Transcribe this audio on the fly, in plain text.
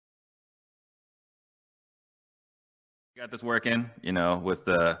got this working, with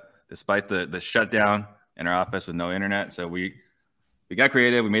despite the shutdown in our office with no internet. So we got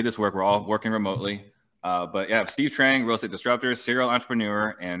creative. We made this work. We're all working remotely. But yeah, Steve Trang, real estate disruptor, serial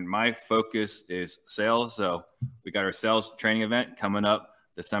entrepreneur, and my focus is sales. So we got our sales training event coming up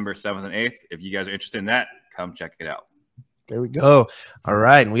December 7th and 8th. If you guys are interested in that, come check it out. There we go. All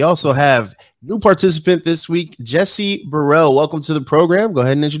right. And we also have new participant this week, Jesse Burrell. Welcome to the program. Go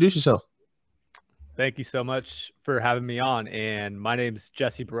ahead and introduce yourself. Thank you so much for having me on. And my name is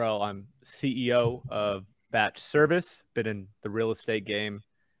Jesse Burrell. I'm CEO of Batch Service. Been in the real estate game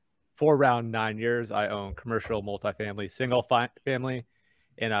for around 9 years. I own commercial, multifamily, single family,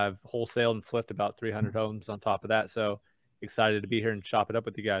 and I've wholesaled and flipped about 300 homes on top of that. So excited to be here and chop it up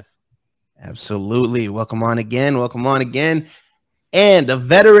with you guys. Absolutely. Welcome on again. Welcome on again. And a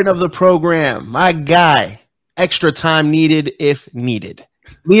veteran of the program, my guy, extra time needed if needed.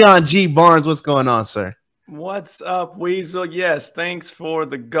 Leon G. Barnes, what's going on, sir? What's up, Weasel? Yes, thanks for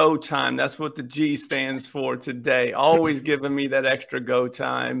the go time. That's what the G stands for today. Always giving me that extra go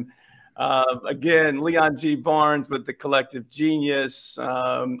time. Again, Leon G. Barnes with the Collective Genius.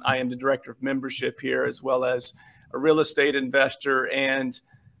 I am the director of membership here, as well as a real estate investor, and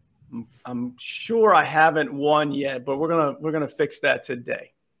I'm sure I haven't won yet, but we're gonna fix that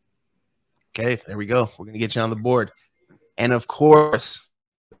today. Okay, there we go. We're gonna get you on the board, and of course,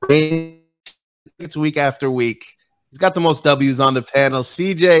 it's week after week. He's got the most W's on the panel.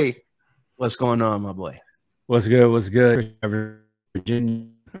 CJ, what's going on, my boy? What's good? What's good? Virginia,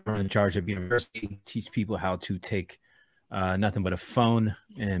 I'm in charge of university. Teach people how to take nothing but a phone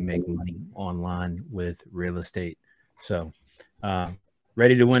and make money online with real estate. So,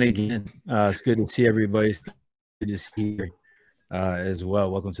 ready to win again. It's good to see everybody. It's good to see you as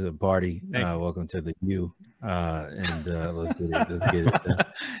well. Welcome to the party. Welcome to the U. And let's get it. Let's get it.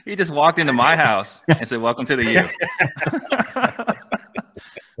 He just walked into my house and said, "Welcome to the U."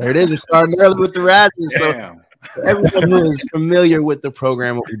 There it is. We're starting early with the Razzies. So everyone who is familiar with the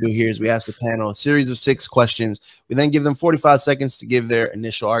program, what we do here is we ask the panel a series of 6 questions. We then give them 45 seconds to give their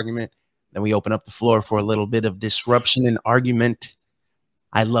initial argument. Then we open up the floor for a little bit of disruption and argument.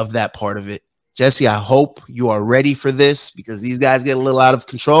 I love that part of it. Jesse, I hope you are ready for this because these guys get a little out of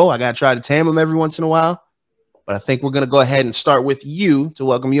control. I got to try to tame them every once in a while. But I think we're going to go ahead and start with you to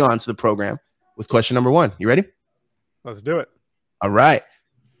welcome you on to the program with question number 1. You ready? Let's do it. All right.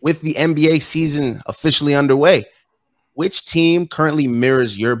 With the NBA season officially underway, which team currently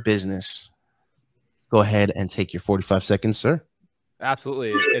mirrors your business? Go ahead and take your 45 seconds, sir.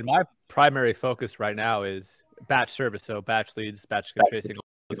 Absolutely. And my primary focus right now is Batch Service. So Batch leads, Batch tracing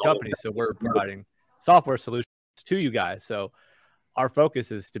these companies. So we're providing software solutions to you guys. So our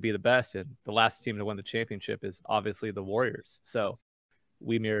focus is to be the best, and the last team to win the championship is obviously the Warriors. So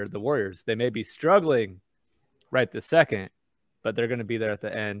we mirror the Warriors. They may be struggling right this second, but they're going to be there at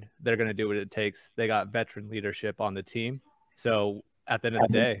the end. They're going to do what it takes. They got veteran leadership on the team. So at the end of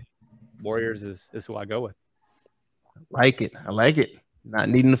the day, Warriors is who I go with. I like it. I like it. Not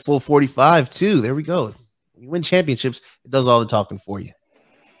needing the full 45 too. There we go. When you win championships, it does all the talking for you.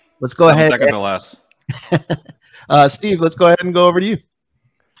 Let's go ahead. Second to last. Steve, let's go ahead and go over to you.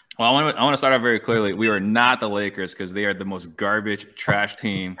 Well, I want to start out very clearly. We are not the Lakers because they are the most garbage, trash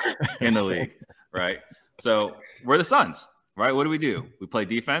team in the league, right? So we're the Suns, right? What do? We play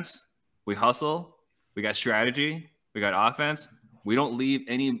defense. We hustle. We got strategy. We got offense. We don't leave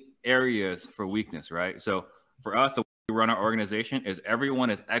any areas for weakness, right? So for us, the way we run our organization is everyone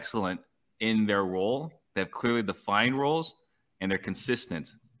is excellent in their role. They have clearly defined roles, and they're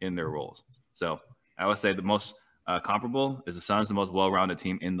consistent in their roles. So I would say the most comparable is the Suns, the most well-rounded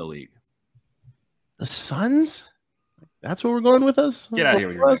team in the league. The Suns? That's what we're going with us? Get out of here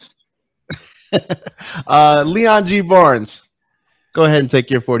with your Leon G. Barnes, go ahead and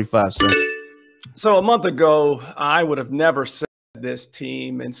take your 45, sir. So a month ago, I would have never said this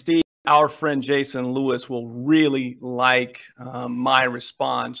team, and Steve, our friend Jason Lewis, will really like my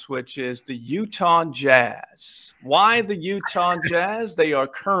response, which is the Utah Jazz. Why the Utah Jazz? They are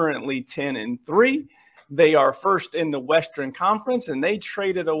currently 10-3. They are first in the Western Conference, and they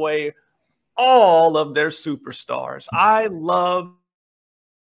traded away all of their superstars. I love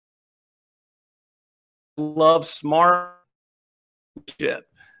smart leadership.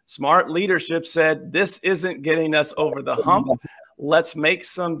 Smart leadership said, this isn't getting us over the hump. Let's make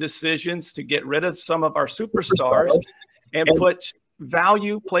some decisions to get rid of some of our superstars and put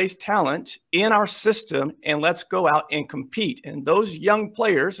value, place talent in our system, and let's go out and compete. And those young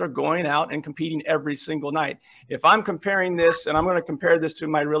players are going out and competing every single night. If I'm comparing this, and I'm going to compare this to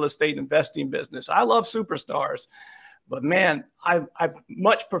my real estate investing business, I love superstars, but man, I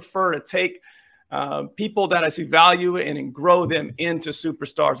much prefer to take people that I see value in and grow them into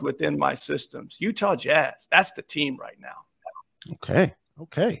superstars within my systems. Utah Jazz, that's the team right now. Okay.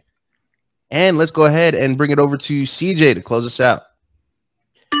 Okay. And let's go ahead and bring it over to CJ to close us out.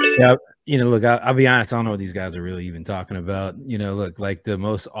 Yeah. Look, I'll be honest. I don't know what these guys are really even talking about. Look, like the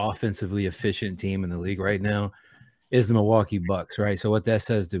most offensively efficient team in the league right now is the Milwaukee Bucks, right? So what that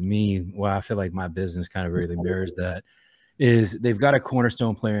says to me, well, I feel like my business kind of really mirrors that, is they've got a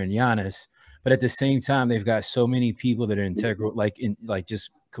cornerstone player in Giannis, but at the same time, they've got so many people that are integral, like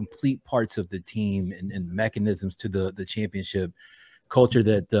just complete parts of the team and mechanisms to the championship culture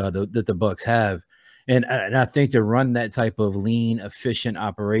that the Bucks have. And I think to run that type of lean, efficient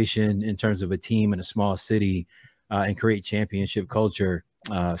operation in terms of a team in a small city and create championship culture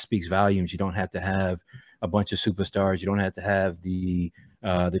speaks volumes. You don't have to have a bunch of superstars. You don't have to have the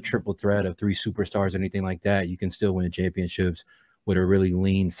triple threat of 3 superstars or anything like that. You can still win championships with a really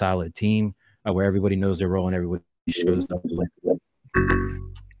lean, solid team where everybody knows their role and everybody shows up.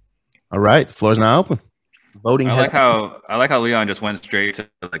 All right, the floor is now open. Voting. I like how Leon just went straight to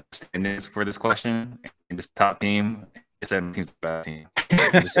like standings for this question and just top team. It said team's the best team.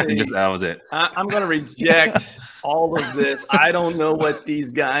 just that was it. I'm going to reject all of this. I don't know what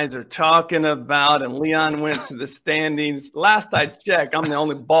these guys are talking about. And Leon went to the standings. Last I checked, I'm the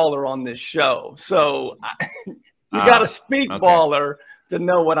only baller on this show. So you got to speak baller to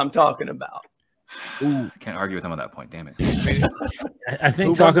know what I'm talking about. Ooh, I can't argue with him on that point. Damn it. I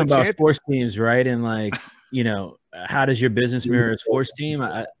think talking about sports teams, right? And like, how does your business mirror a sports team?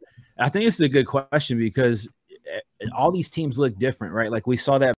 I think this is a good question because all these teams look different, right? Like we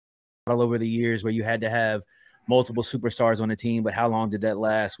saw that all over the years where you had to have multiple superstars on the team, but how long did that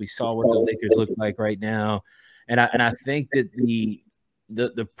last? We saw what the Lakers look like right now. And I think that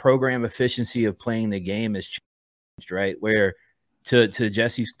the program efficiency of playing the game has changed, right? Where to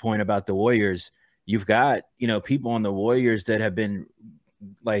Jesse's point about the Warriors, you've got, people on the Warriors that have been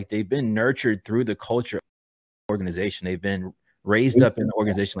like, they've been nurtured through the culture of the organization. They've been raised up in the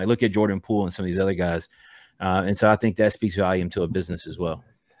organization. Like look at Jordan Poole and some of these other guys. And so I think that speaks volume to a business as well.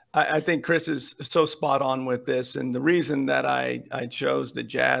 I think Chris is so spot on with this. And the reason that I chose the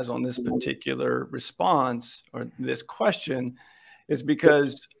Jazz on this particular response or this question is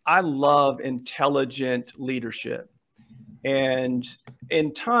because I love intelligent leadership. And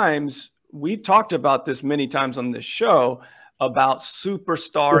in times, we've talked about this many times on this show about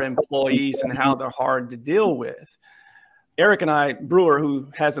superstar employees and how they're hard to deal with. Eric and I, Brewer, who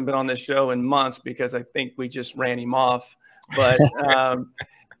hasn't been on this show in months because I think we just ran him off. But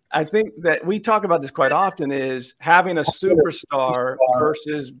I think that we talk about this quite often is having a superstar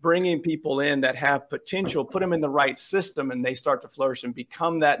versus bringing people in that have potential, put them in the right system and they start to flourish and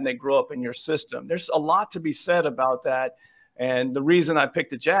become that and they grow up in your system. There's a lot to be said about that. And the reason I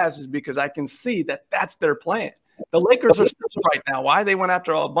picked the Jazz is because I can see that that's their plan. The Lakers are right now. Why they went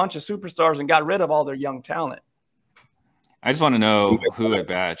after a bunch of superstars and got rid of all their young talent. I just want to know who at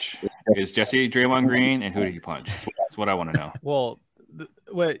Batch is Jesse Draymond Green and who did you punch? That's what I want to know. Well,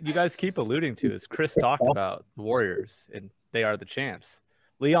 what you guys keep alluding to is Chris talked about the Warriors and they are the champs.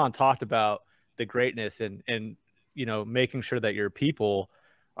 Leon talked about the greatness and making sure that your people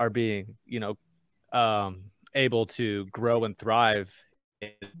are being able to grow and thrive.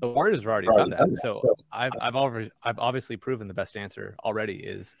 The Warriors have already done that. So I've obviously proven the best answer already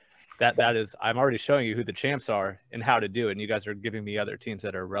is that is I'm already showing you who the champs are and how to do it. And you guys are giving me other teams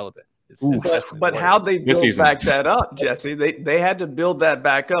that are relevant. But how they build back that up, Jesse? They had to build that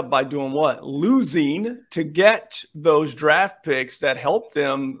back up by doing what? Losing to get those draft picks that helped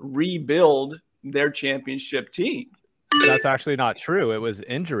them rebuild their championship team. That's actually not true. It was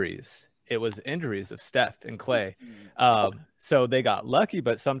injuries. It was injuries of Steph and Clay. So they got lucky,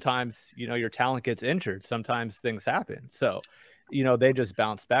 but sometimes, your talent gets injured. Sometimes things happen. So, they just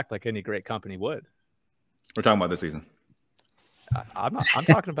bounce back like any great company would. We're talking about this season. I'm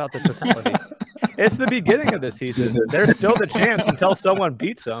talking about the totality. It's the beginning of the season. They're still the champs until someone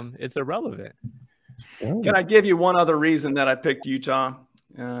beats them. It's irrelevant. Can I give you one other reason that I picked Utah?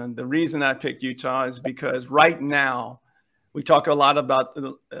 The reason I picked Utah is because right now we've talked a lot about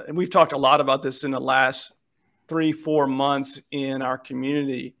this in the last 3-4 months in our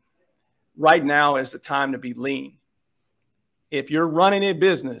community. Right now is the time to be lean. If you're running a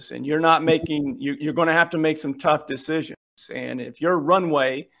business and you're not making, you're going to have to make some tough decisions. And if your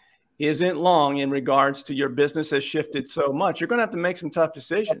runway isn't long in regards to your business has shifted so much, you're going to have to make some tough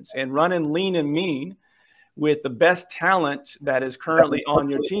decisions. And running lean and mean with the best talent that is currently on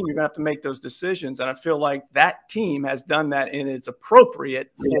your team, you're going to have to make those decisions. And I feel like that team has done that, and it's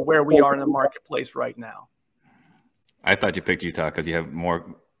appropriate for where we are in the marketplace right now. I thought you picked Utah because you have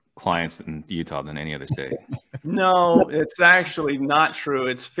more clients in Utah than any other state. No, it's actually not true.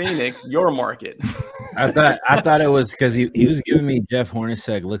 It's Phoenix, your market. I thought it was because he was giving me Jeff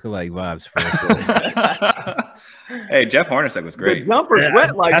Hornacek lookalike vibes for Hey, Jeff Hornacek was great. The jumper's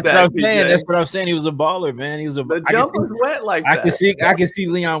wet like that's that. What I'm saying. PJ. That's what I'm saying. He was a baller, man. He was a. The jumper's wet like I that. I can see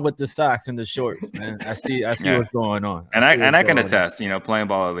Leon with the socks and the shorts, man. I see what's going on. I can attest, playing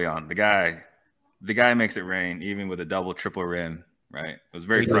ball with Leon, the guy makes it rain even with a double, triple rim. Right. It was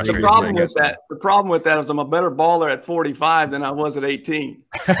very frustrating. The problem with that is I'm a better baller at 45 than I was at 18.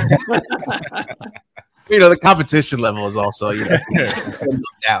 The competition level is also,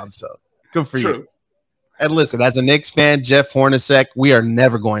 down. So good for you. And listen, as a Knicks fan, Jeff Hornacek, we are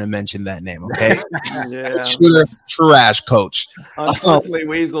never going to mention that name, okay? Yeah. Trash coach. Unfortunately,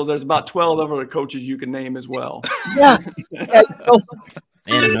 Weasel, there's about 12 other coaches you can name as well. Yeah.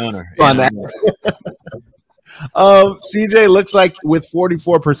 And an owner. CJ, looks like with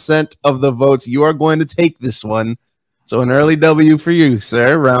 44% of the votes, you are going to take this one. So an early W for you,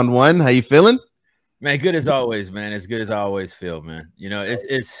 sir. Round one. How you feeling? Man, good as always, man. As good as I always feel, man.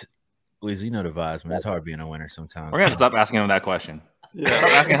 It's Weasel, the vibes, man. It's hard being a winner sometimes. We're gonna stop asking him that question. Yeah. Stop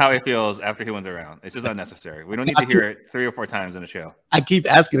asking how he feels after he wins a round. It's just unnecessary. We don't need to hear it 3 or 4 times in a show. I keep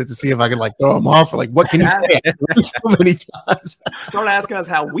asking it to see if I can throw him off or what can you say so many times. Start asking us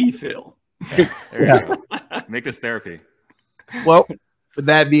how we feel. There you go. Make this therapy. Well, with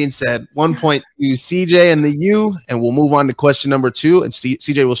that being said, 1 point to CJ and the U, and we'll move on to question number 2. And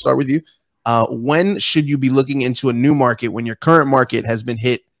CJ, we'll start with you. When should you be looking into a new market when your current market has been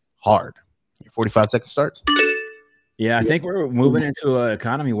hit hard? Your 45-second starts. Yeah, I think we're moving into an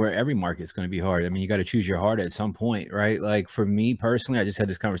economy where every market's going to be hard. I mean, you got to choose your heart at some point, right? Like for me personally, I just had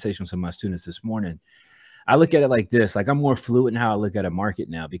this conversation with some of my students this morning. I look at it like this. I'm more fluid in how I look at a market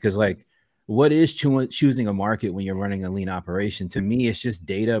now because what is choosing a market when you're running a lean operation? To me, it's just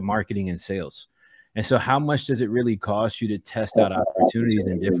data, marketing, and sales. And so how much does it really cost you to test out opportunities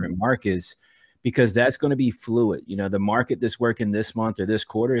in different markets? Because that's going to be fluid. The market that's working this month or this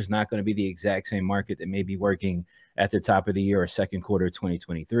quarter is not going to be the exact same market that may be working at the top of the year or second quarter of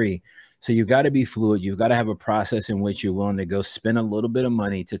 2023. So you've got to be fluid. You've got to have a process in which you're willing to go spend a little bit of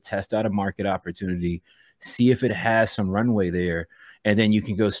money to test out a market opportunity, see if it has some runway there, and then you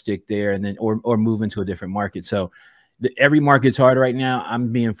can go stick there and then or move into a different market. So every market's hard right now.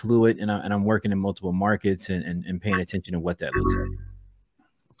 I'm being fluid and I'm working in multiple markets and paying attention to what that looks like.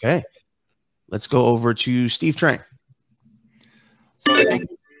 Okay. Let's go over to Steve Trang. So I think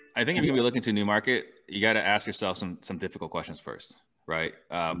if you're gonna be looking to a new market, you got to ask yourself some difficult questions first, right?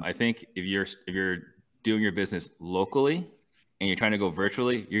 I think if you're doing your business locally and you're trying to go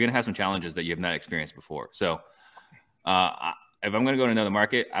virtually, you're gonna have some challenges that you have not experienced before. So if I'm gonna go to another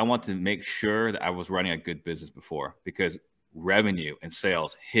market, I want to make sure that I was running a good business before, because revenue and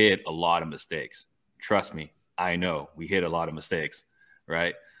sales hit a lot of mistakes. Trust me, I know we hit a lot of mistakes,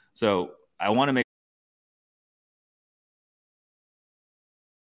 right? So I want to make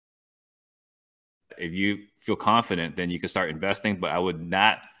if you feel confident, then you can start investing, but I would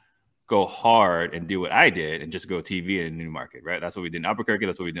not go hard and do what I did and just go TV in a new market, right? That's what we did in Albuquerque.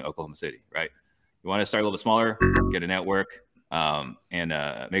 That's what we did in Oklahoma City, right? You want to start a little bit smaller, get a network,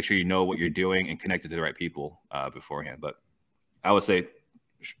 and make sure you know what you're doing and connect it to the right people beforehand. But I would say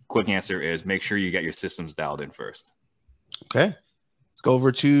quick answer is make sure you get your systems dialed in first. Okay. Let's go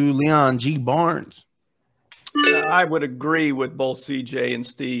over to Leon G. Barnes. I would agree with both CJ and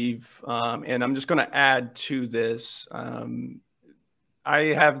Steve. And I'm just going to add to this. I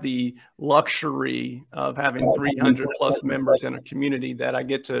have the luxury of having 300 plus members in a community that I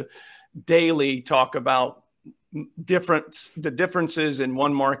get to daily talk about the differences in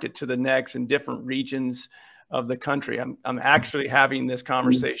one market to the next in different regions of the country. I'm actually having this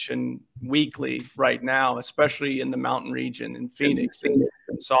conversation weekly right now, especially in the mountain region in Phoenix and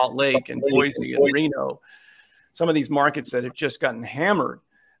Salt Lake and Boise and Reno, some of these markets that have just gotten hammered.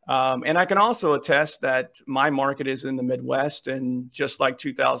 And I can also attest that my market is in the Midwest, and just like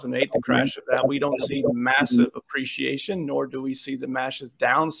 2008, the crash of that, we don't see massive appreciation, nor do we see the massive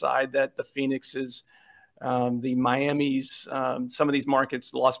downside that the Phoenixes, the Miamis, some of these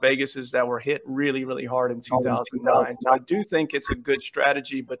markets, Las Vegases that were hit really, really hard in 2009. So I do think it's a good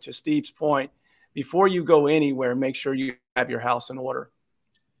strategy. But to Steve's point, before you go anywhere, make sure you have your house in order.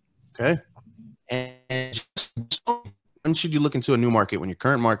 Okay. And when should you look into a new market when your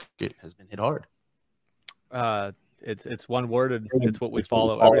current market has been hit hard? It's one word, and it's what we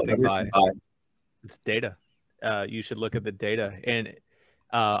follow everything by. It's data. You should look at the data, and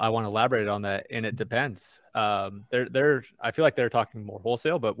I want to elaborate on that. And it depends. I feel like they're talking more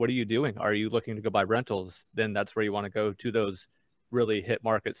wholesale, but what are you doing? Are you looking to go buy rentals? Then that's where you want to go to those really hit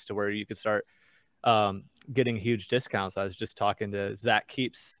markets to where you could start getting huge discounts. I was just talking to Zach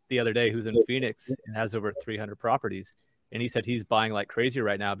Keeps the other day, who's in Phoenix and has over 300 properties. And he said he's buying like crazy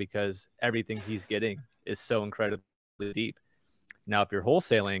right now because everything he's getting is so incredibly deep. Now, if you're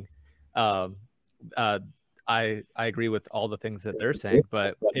wholesaling, I agree with all the things that they're saying.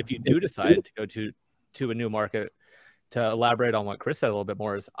 But if you do decide to go to a new market, to elaborate on what Chris said a little bit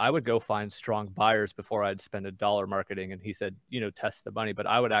more, is I would go find strong buyers before I'd spend $1 marketing. And he said, test the money, but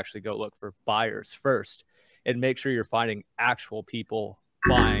I would actually go look for buyers first and make sure you're finding actual people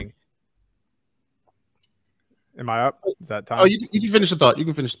buying. Am I up? Is that time? Oh, you can finish the thought. You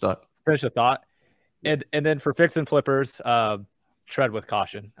can finish the thought. Finish the thought. And then for fix and flippers, tread with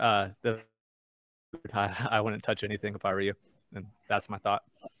caution. I wouldn't touch anything if I were you. And that's my thought.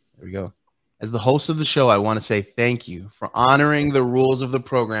 There we go. As the host of the show, I want to say thank you for honoring the rules of the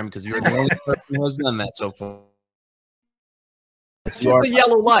program, because you're the only person who has done that so far. It's just a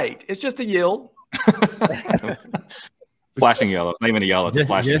yellow light. It's just a yield. Flashing yellow. It's not even a yellow. It's a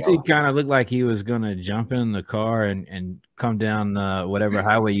flashing Jesse yellow. kind of looked like he was going to jump in the car and come down whatever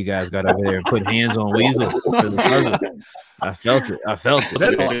highway you guys got over there and put hands on Weasel. I felt it. I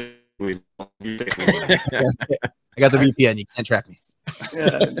got the VPN. You can't track me.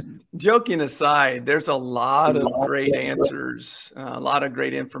 Joking aside, there's a lot of great answers, a lot of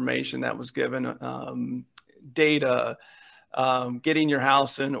great information that was given, data, getting your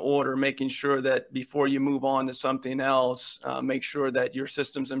house in order, making sure that before you move on to something else, make sure that your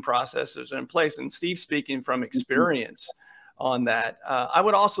systems and processes are in place. And Steve speaking from experience on that. I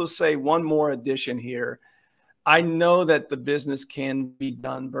would also say one more addition here. I know that the business can be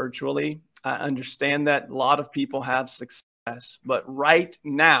done virtually. I understand that a lot of people have success. But right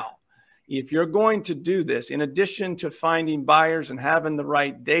now, if you're going to do this, in addition to finding buyers and having the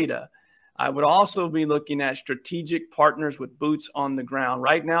right data, I would also be looking at strategic partners with boots on the ground.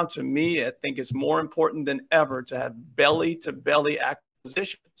 Right now, to me, I think it's more important than ever to have belly-to-belly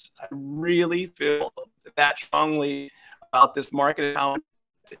acquisitions. I really feel that strongly about this market. How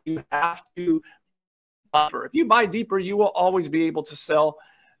you have to buy deeper. If you buy deeper, you will always be able to sell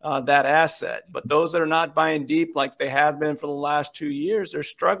that asset. But those that are not buying deep like they have been for the last 2 years, they're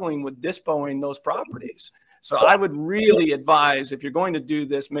struggling with dispoing those properties. So I would really advise, if you're going to do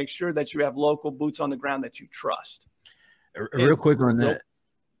this, make sure that you have local boots on the ground that you trust. Real quick on that.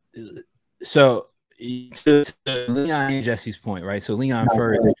 So to Leon and Jesse's point, right? So Leon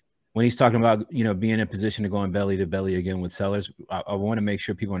first, when he's talking about, being in a position to go in belly to belly again with sellers, I want to make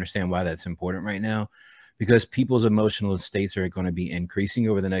sure people understand why that's important right now. Because people's emotional states are going to be increasing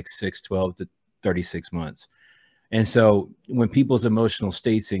over the next 6, 12 to 36 months. And so when people's emotional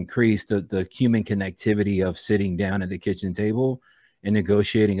states increase, the human connectivity of sitting down at the kitchen table and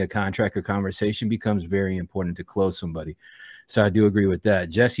negotiating a contract or conversation becomes very important to close somebody. So I do agree with that.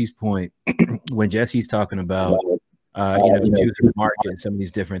 Jesse's point, when Jesse's talking about, choosing the market and some of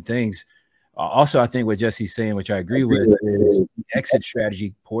these different things, also, I think what Jesse's saying, which I agree with, is the exit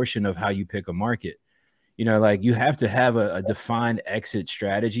strategy portion of how you pick a market. You have to have a defined exit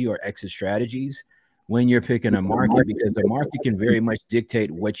strategy or exit strategies when you're picking a market, because the market can very much dictate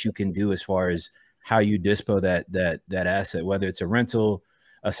what you can do as far as how you dispo that asset, whether it's a rental,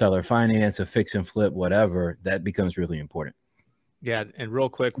 a seller finance, a fix and flip, whatever. That becomes really important. Yeah, and real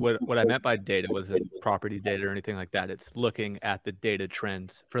quick, what I meant by data wasn't property data or anything like that. It's looking at the data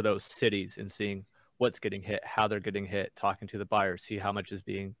trends for those cities and seeing what's getting hit, how they're getting hit, talking to the buyer, see how much is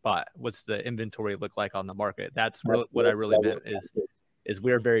being bought, what's the inventory look like on the market. That's what I really meant is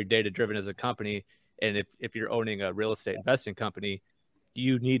we're very data driven as a company. And if you're owning a real estate investing company,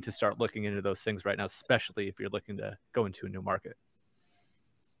 you need to start looking into those things right now, especially if you're looking to go into a new market.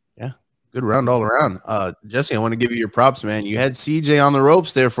 Yeah, good round all around. Jesse, I want to give you your props, man. You had CJ on the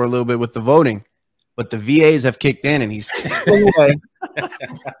ropes there for a little bit with the voting, but the VAs have kicked in and he's away.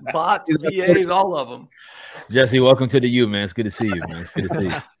 Bots, VAs, all of them. Jesse, welcome to the U, man. It's good to see you, man. It's good to see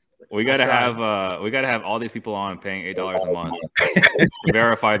you. We gotta have all these people on paying $8 a month to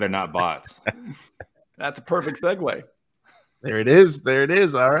verify they're not bots. That's a perfect segue. There it is. There it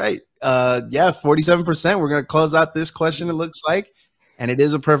is. All right. 47%. We're gonna close out this question, it looks like. And it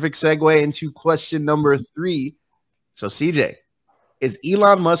is a perfect segue into question number 3. So CJ, is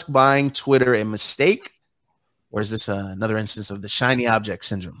Elon Musk buying Twitter a mistake? Or is this another instance of the shiny object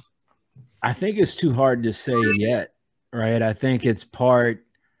syndrome? I think it's too hard to say yet, right? I think it's part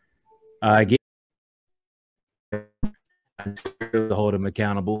to hold him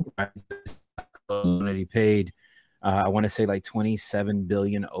accountable. Right? That he paid, I want to say like $27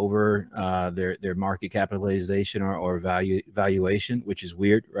 billion over their market capitalization or valuation, which is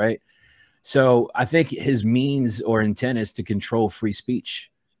weird, right? So I think his means or intent is to control free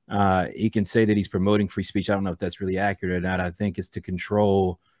speech. He can say that he's promoting free speech. I don't know if that's really accurate or not. I think it's to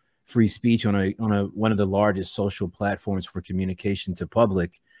control free speech on one of the largest social platforms for communication to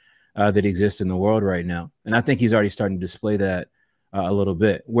public that exists in the world right now. And I think he's already starting to display that a little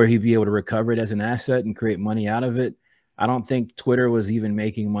bit. Where he'd be able to recover it as an asset and create money out of it. I don't think Twitter was even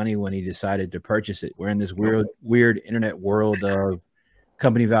making money when he decided to purchase it. We're in this weird internet world of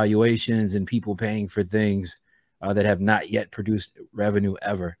company valuations and people paying for things that have not yet produced revenue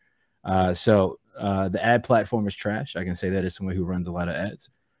ever. So the ad platform is trash. I can say that as someone who runs a lot of ads.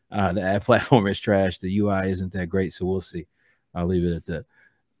 The ad platform is trash. The UI isn't that great. So we'll see. I'll leave it at that.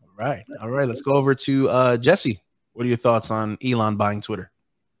 All right. Let's go over to Jesse. What are your thoughts on Elon buying Twitter?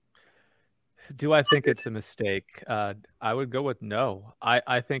 Do I think it's a mistake? I would go with no.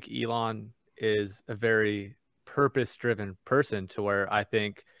 I think Elon is a very purpose-driven person, to where I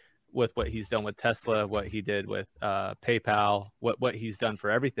think with what he's done with Tesla, what he did with PayPal, what he's done for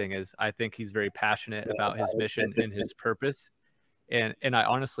everything is, I think he's very passionate about his mission and his purpose. And I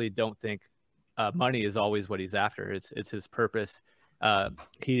honestly don't think money is always what he's after. It's his purpose.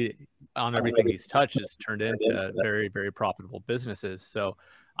 He, on everything he's touched, has turned into very, very profitable businesses. So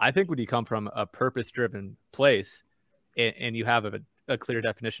I think when you come from a purpose-driven place and you have a clear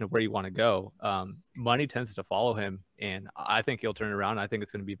definition of where you want to go, money tends to follow him, and I think he'll turn around. I think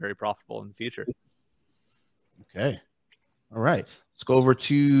it's going to be very profitable in the future. Okay. All right. Let's go over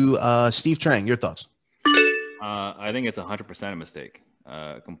to Steve Trang. Your thoughts? I think it's 100% a mistake,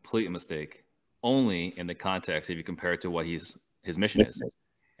 complete mistake, only in the context if you compare it to what his mission is.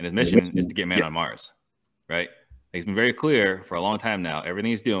 And his mission is to get man on Mars, right? He's been very clear for a long time now.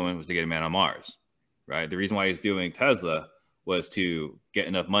 Everything he's doing was to get a man on Mars, right? The reason why he's doing Tesla was to get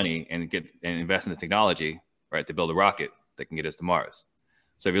enough money and invest in this technology, right, to build a rocket that can get us to Mars.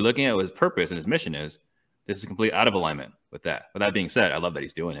 So if you're looking at what his purpose and his mission is, this is completely out of alignment with that. With that being said, I love that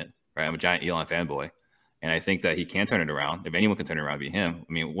he's doing it, right? I'm a giant Elon fanboy, and I think that he can turn it around. If anyone can turn it around, it'd be him.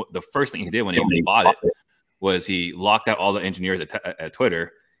 I mean, the first thing he did when he bought it was he locked out all the engineers at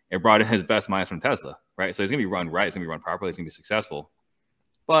Twitter and brought in his best minds from Tesla, right? So it's going to be run right. It's going to be run properly. It's going to be successful.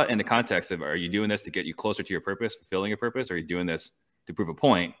 But in the context of, are you doing this to get you closer to your purpose, fulfilling your purpose, or are you doing this to prove a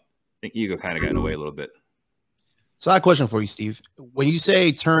point? I think ego kind of got in the way a little bit. So I have a question for you, Steve. When you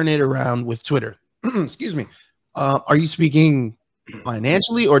say turn it around with Twitter, excuse me, are you speaking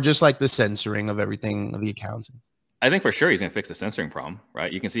financially or just like the censoring of everything, of the accounts? I think for sure he's going to fix the censoring problem,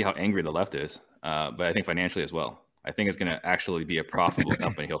 right? You can see how angry the left is, but I think financially as well. I think it's going to actually be a profitable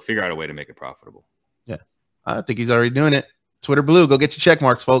company. He'll figure out a way to make it profitable. Yeah, I think he's already doing it. Twitter Blue, go get your check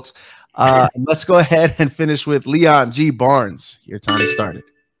marks, folks. Let's go ahead and finish with Leon G. Barnes. Your time has started.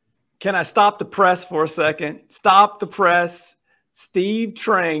 Can I stop the press for a second? Stop the press. Steve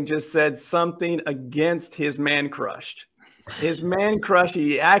Trang just said something against his man crush. His man crush,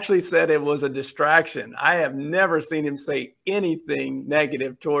 he actually said it was a distraction. I have never seen him say anything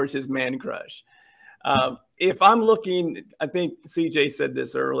negative towards his man crush. If I'm looking, I think CJ said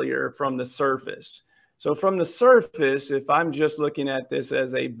this earlier, from the surface. So from the surface, if I'm just looking at this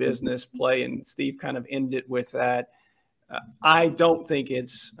as a business play, and Steve kind of ended with that, I don't think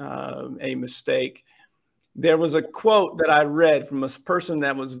it's a mistake. There was a quote that I read from a person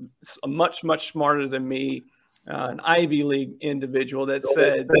that was much, much smarter than me, an Ivy League individual, that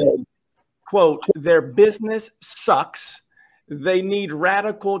said, quote, "Their business sucks. They need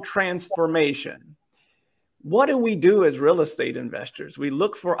radical transformation." What do we do as real estate investors? We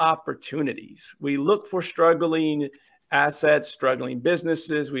look for opportunities. We look for struggling assets, struggling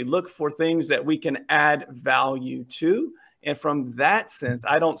businesses. We look for things that we can add value to. And from that sense,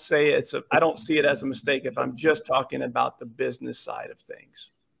 I don't see it as a mistake if I'm just talking about the business side of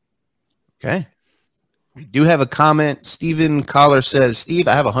things. Okay. We do have a comment. Stephen Collar says, Steve,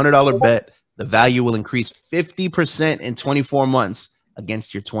 I have a $100 bet. The value will increase 50% in 24 months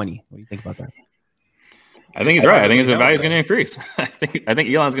against your 20. What do you think about that? I think he's right. I think the value is going to increase. I think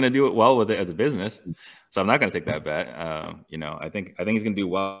Elon's going to do it well with it as a business. So I'm not going to take that bet. I think he's going to do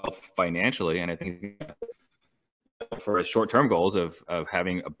well financially, and I think for his short-term goals of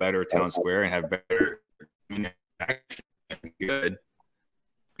having a better town square and have better action, good.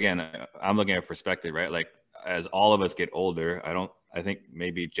 Again, I'm looking at perspective, right? Like, as all of us get older, I think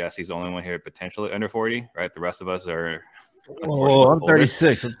maybe Jesse's the only one here potentially under 40, right? The rest of us are. Oh, I'm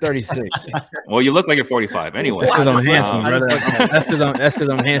 36. I'm 36. Well, you look like you're 45 anyway. That's because I'm handsome, brother. That's because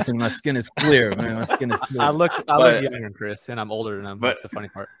I'm handsome. My skin is clear, man. My skin is clear. I look younger than Chris, and I'm older than him. That's the funny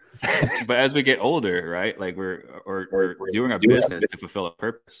part. But as we get older, right? Like we're doing our business to fulfill a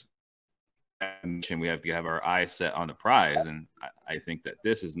purpose. mission, we have to have our eyes set on the prize. And I think that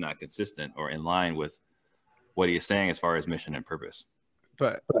this is not consistent or in line with what he is saying as far as mission and purpose.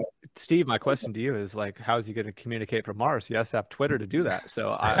 But Steve, my question to you is like, how is he going to communicate from Mars? He has to have Twitter to do that.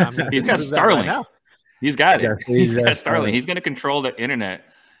 So I'm he's got Starlink. Right, he's got it. He's got Starlink. He's going to control the internet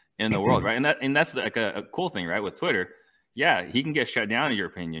in the world, right? And that's like a cool thing, right? With Twitter, yeah, he can get shut down in your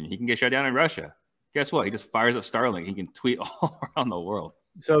opinion. He can get shut down in Russia. Guess what? He just fires up Starlink. He can tweet all around the world.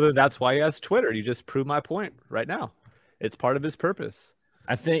 So that's why he has Twitter. You just proved my point right now. It's part of his purpose.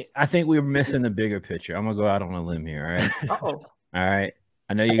 I think we're missing the bigger picture. I'm gonna go out on a limb here. All right. Uh-oh. All right.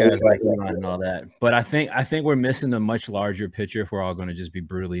 I know you guys like Elon and all that, but I think we're missing the much larger picture if we're all going to just be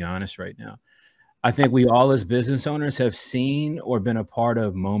brutally honest right now. I think we all as business owners have seen or been a part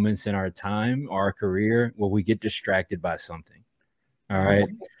of moments in our time or our career where we get distracted by something. All right.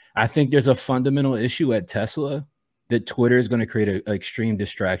 I think there's a fundamental issue at Tesla that Twitter is going to create an extreme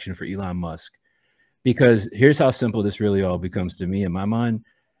distraction for Elon Musk. Because here's how simple this really all becomes to me in my mind.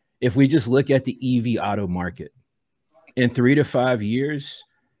 If we just look at the EV auto market, in 3 to 5 years,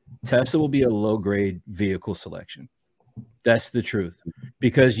 Tesla will be a low-grade vehicle selection. That's the truth.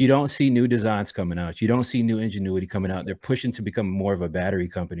 Because you don't see new designs coming out. You don't see new ingenuity coming out. They're pushing to become more of a battery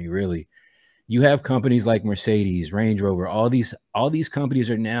company, really. You have companies like Mercedes, Range Rover, all these companies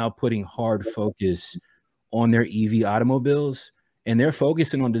are now putting hard focus on their EV automobiles, and they're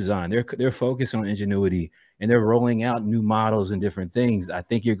focusing on design. They're focused on ingenuity, and they're rolling out new models and different things. I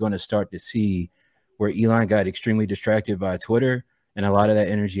think you're going to start to see where Elon got extremely distracted by Twitter, and a lot of that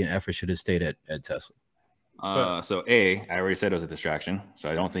energy and effort should have stayed at Tesla. So A, I already said it was a distraction, so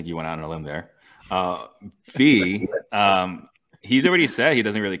I don't think you went out on a limb there. B, he's already said he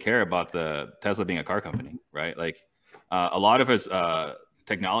doesn't really care about the Tesla being a car company, right? Like a lot of his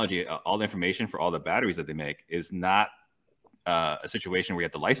technology, all the information for all the batteries that they make is not a situation where you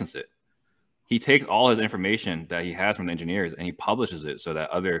have to license it. He takes all his information that he has from the engineers and he publishes it so that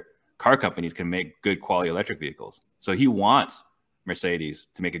other car companies can make good quality electric vehicles. So he wants Mercedes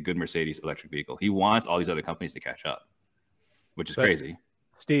to make a good Mercedes electric vehicle. He wants all these other companies to catch up, which is crazy.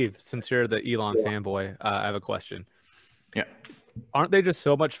 Steve, since you're the Elon fanboy, I have a question. Yeah. Aren't they just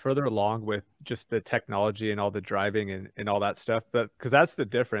so much further along with just the technology and all the driving and all that stuff? But because that's the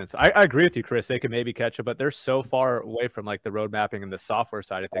difference. I agree with you, Chris. They can maybe catch up, but they're so far away from like the road mapping and the software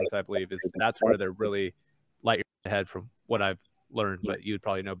side of things. I believe that's where they're really light ahead from what I've learned. But you'd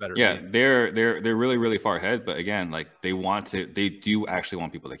probably know better. Yeah, they're really, really far ahead. But again, like they do actually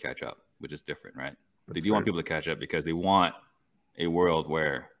want people to catch up, which is different, right? But they do want people to catch up because they want a world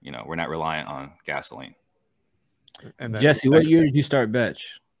where we're not reliant on gasoline. And Jesse, what year did you start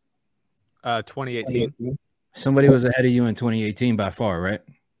Batch? 2018. Somebody was ahead of you in 2018 by far, right?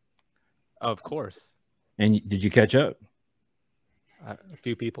 Of course. And did you catch up? A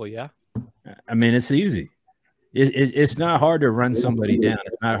few people, yeah. I mean, it's easy. It's not hard to run somebody down.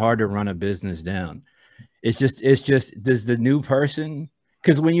 It's not hard to run a business down. It's just does the new person,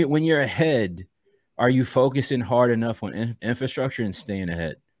 because when you're ahead, are you focusing hard enough on infrastructure and staying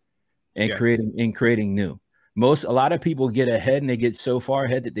ahead and creating new? A lot of people get ahead and they get so far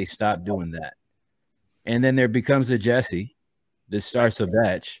ahead that they stop doing that. And then there becomes a Jesse that starts a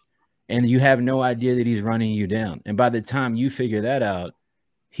Batch and you have no idea that he's running you down. And by the time you figure that out,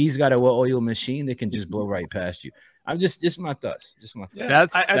 he's got a well-oiled machine that can just blow right past you. I'm just my thoughts. Just my thoughts. Yeah,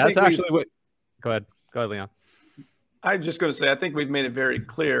 that's actually what. Go ahead, Leon. I'm just going to say, I think we've made it very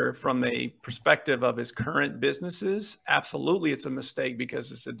clear from a perspective of his current businesses. Absolutely, it's a mistake because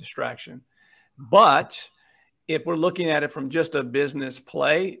it's a distraction. But if we're looking at it from just a business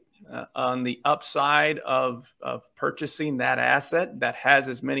play on the upside of purchasing that asset that has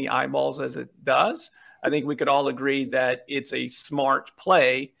as many eyeballs as it does, I think we could all agree that it's a smart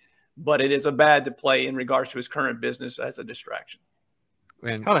play, but it is a bad play in regards to his current business as a distraction.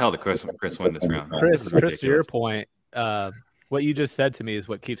 And how the hell did Chris win this round? Chris, to your point, what you just said to me is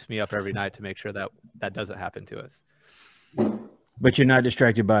what keeps me up every night to make sure that doesn't happen to us. But you're not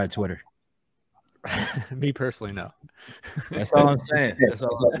distracted by Twitter. Me personally, no. That's all I'm saying. That's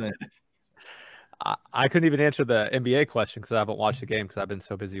all I'm saying. I couldn't even answer the NBA question because I haven't watched the game because I've been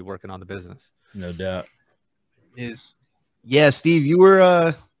so busy working on the business. No doubt. Yeah, Steve, you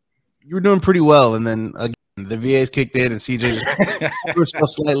were doing pretty well, and then again, the VAs kicked in, and CJ just pushed up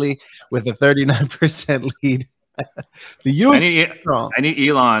slightly with a 39% lead. I need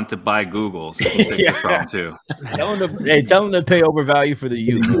Elon to buy Google so he can fix this problem too. Tell him to pay overvalue for the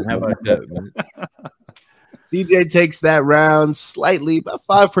youth. How about that, man? DJ takes that round slightly, about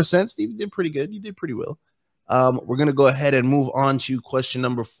 5%. Steve, you did pretty good. You did pretty well. We're going to go ahead and move on to question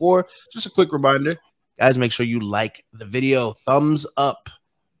number 4. Just a quick reminder, guys, make sure you like the video. Thumbs up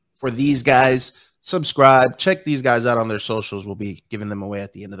for these guys. Subscribe, check these guys out on their socials. We'll be giving them away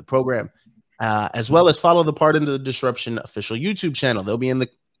at the end of the program, as well as follow the Pardon the Disruption official YouTube channel. They'll be in the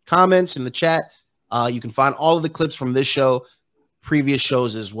comments, in the chat. You can find all of the clips from this show, previous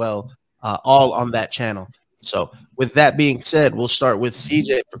shows as well, all on that channel. So with that being said, we'll start with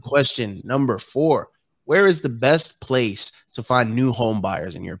CJ for question number 4. Where is the best place to find new home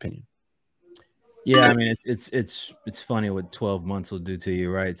buyers, in your opinion? Yeah, I mean, it's funny what 12 months will do to you,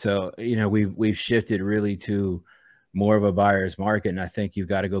 right? So, you know, we've shifted really to more of a buyer's market, and I think you've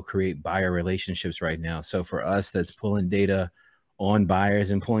got to go create buyer relationships right now. So for us, that's pulling data on buyers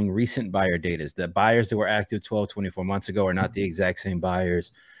and pulling recent buyer data. The buyers that were active 12, 24 months ago are not the exact same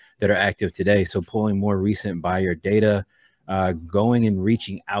buyers that are active today. So pulling more recent buyer data, going and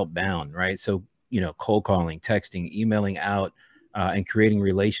reaching outbound, right? So, you know, cold calling, texting, emailing out, and creating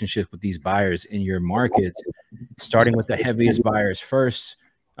relationships with these buyers in your markets, starting with the heaviest buyers first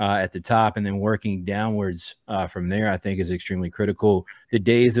at the top and then working downwards from there, I think is extremely critical. The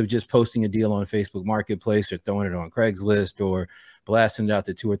days of just posting a deal on Facebook Marketplace or throwing it on Craigslist or blasting it out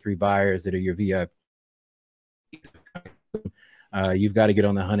to 2 or 3 buyers that are your VIP. You've got to get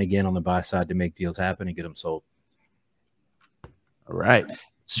on the hunt again on the buy side to make deals happen and get them sold. All right.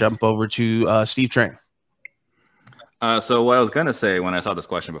 Let's jump over to Steve Trang. So what I was going to say when I saw this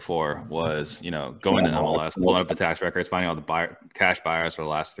question before was, you know, going to MLS, pulling up the tax records, finding all the cash buyers for the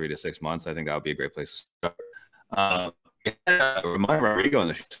last 3 to 6 months. I think that would be a great place to start. Remind Rodrigo on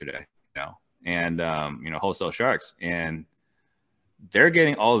the show today, you know, and, you know, Wholesale Sharks, and they're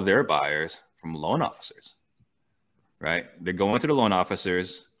getting all of their buyers from loan officers, right? They're going to the loan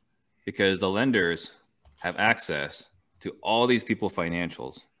officers because the lenders have access to all these people's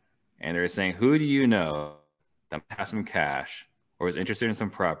financials. And they're saying, who do you know that has some cash or is interested in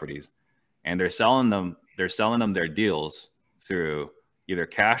some properties, and they're selling them their deals through either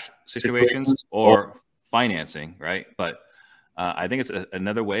cash situations or financing, right? But I think it's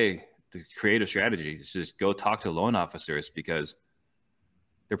another way to create a strategy is just go talk to loan officers because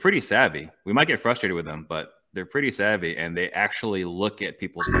they're pretty savvy. We might get frustrated with them, but they're pretty savvy and they actually look at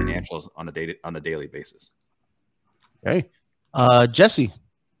people's financials on a daily basis. Okay. Jesse,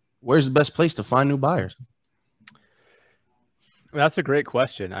 where's the best place to find new buyers? That's a great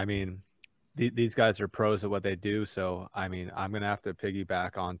question. I mean, these guys are pros at what they do. So, I mean, I'm going to have to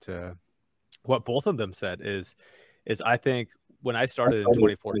piggyback onto what both of them said is I think when I started in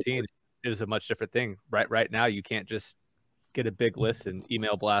 2014, it was a much different thing. Right now, you can't just get a big list and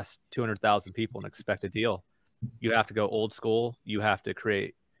email blast 200,000 people and expect a deal. You have to go old school. You have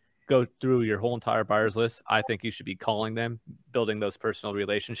to go through your whole entire buyers list. I think you should be calling them, building those personal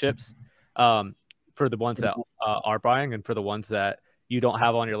relationships. For the ones that are buying, and for the ones that you don't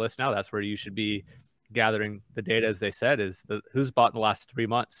have on your list now, that's where you should be gathering the data, as they said, is who's bought in the last 3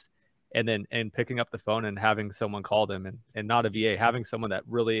 months, and then picking up the phone and having someone call them, and not a VA, having someone that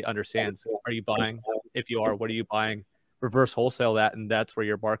really understands, are you buying? If you are, what are you buying? Reverse wholesale that, and that's where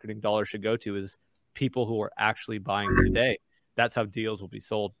your marketing dollar should go to, is people who are actually buying today. That's how deals will be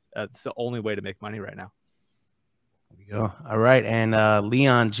sold. That's the only way to make money right now. There we go. All right, and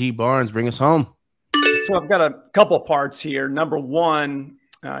Leon G. Barnes, bring us home. So I've got a couple parts here. Number one,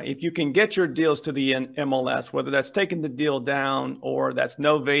 if you can get your deals to the MLS, whether that's taking the deal down or that's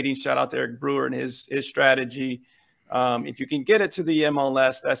novating, shout out to Eric Brewer and his strategy. If you can get it to the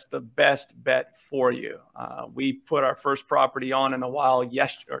MLS, that's the best bet for you. We put our first property on in a while,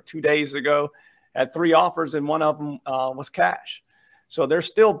 2 days ago, had 3 offers, and one of them was cash. So there's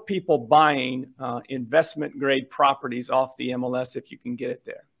still people buying investment grade properties off the MLS if you can get it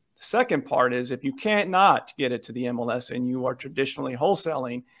there. The second part is if you can't not get it to the MLS and you are traditionally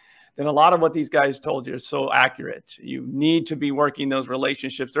wholesaling, then a lot of what these guys told you is so accurate. You need to be working those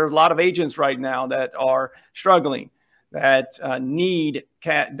relationships. There's a lot of agents right now that are struggling, that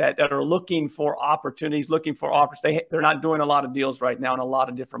that are looking for opportunities, looking for offers. They're not doing a lot of deals right now in a lot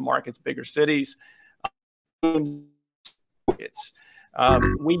of different markets, bigger cities. We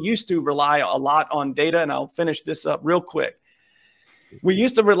used to rely a lot on data, and I'll finish this up real quick. We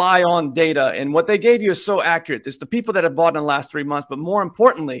used to rely on data, and what they gave you is so accurate. It's the people that have bought in the last 3 months, but more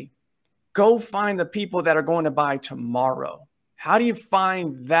importantly, go find the people that are going to buy tomorrow. How do you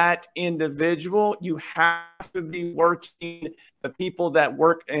find that individual? You have to be working the people that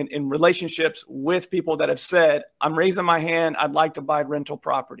work in relationships with people that have said, I'm raising my hand, I'd like to buy rental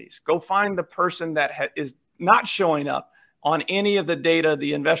properties. Go find the person that is not showing up on any of the data,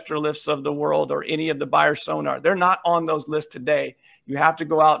 the investor lists of the world, or any of the buyer sonar. They're not on those lists today. You have to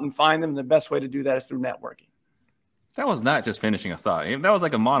go out and find them. The best way to do that is through networking. That was not just finishing a thought. That was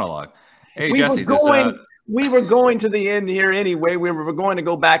like a monologue. Hey, we Jesse, we were going to the end here anyway. We were going to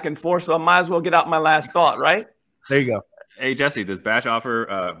go back and forth, so I might as well get out my last thought, right? There you go. Hey, Jesse, does Batch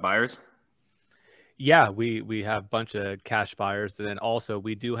offer buyers? Yeah, we have a bunch of cash buyers, and then also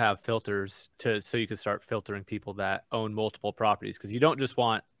we do have filters so you can start filtering people that own multiple properties, because you don't just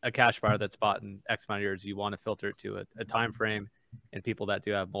want a cash buyer that's bought in X amount of years. You want to filter it to a time frame and people that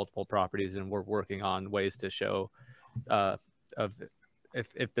do have multiple properties, and we're working on ways to show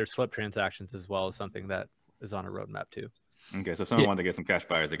if there's flip transactions as well as something that is on a roadmap too. Okay, so if someone wanted to get some cash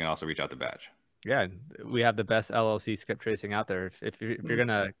buyers, they can also reach out to Batch. Yeah, we have the best LLC skip tracing out there. If you're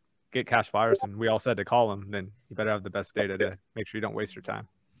gonna get cash buyers, and we all said to call them, then you better have the best data to make sure you don't waste your time.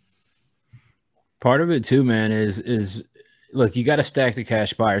 Part of it too, man, is look, you got to stack the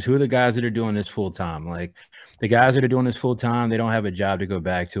cash buyers. Who are the guys that are doing this full time? Like the guys that are doing this full time, they don't have a job to go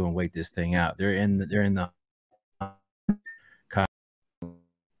back to and wait this thing out. They're in the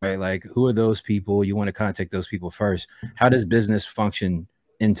right. Like who are those people? You want to contact those people first. How does business function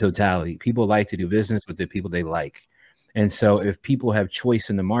in totality? People like to do business with the people they like. And so if people have choice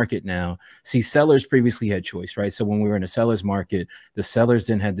in the market now, see, sellers previously had choice, right? So when we were in a seller's market, the sellers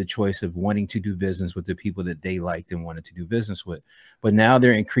then had the choice of wanting to do business with the people that they liked and wanted to do business with. But now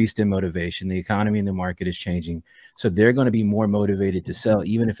they're increased in motivation. The economy and the market is changing. So they're going to be more motivated to sell,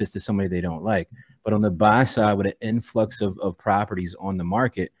 even if it's to somebody they don't like. But on the buy side, with an influx of properties on the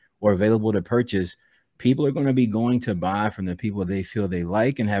market or available to purchase, people are going to be going to buy from the people they feel they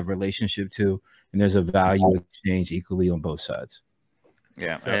like and have relationship to. And there's a value exchange equally on both sides.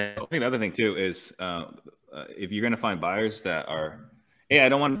 Yeah. I think the other thing too is if you're going to find buyers that are, I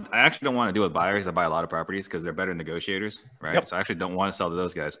actually don't want to deal with buyers that buy a lot of properties because they're better negotiators, right? Yep. So I actually don't want to sell to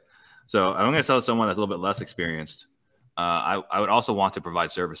those guys. So I'm going to sell to someone that's a little bit less experienced. I would also want to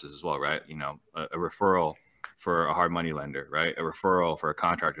provide services as well, right? You know, a referral for a hard money lender, right? A referral for a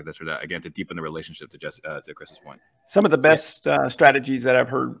contractor, this or that, again, to deepen the relationship to Chris's point. Some of the best strategies that I've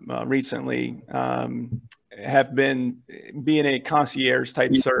heard recently have been being a concierge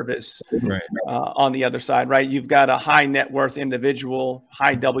type service right. On the other side, right? You've got a high net worth individual,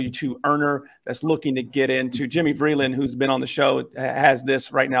 high W-2 earner that's looking to get into. Jimmy Vreeland, who's been on the show, has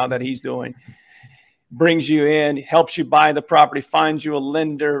this right now that he's doing. Brings you in, helps you buy the property, finds you a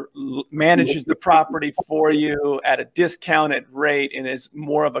lender, manages the property for you at a discounted rate, and is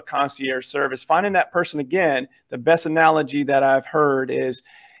more of a concierge service. Finding that person, again, the best analogy that I've heard is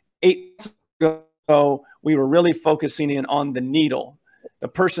 8 months ago, we were really focusing in on the needle, the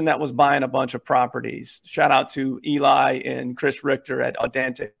person that was buying a bunch of properties. Shout out to Eli and Chris Richter at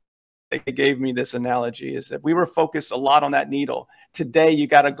Audante. They gave me this analogy, is that we were focused a lot on that needle. Today, you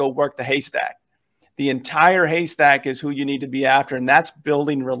got to go work the haystack. The entire haystack is who you need to be after, and that's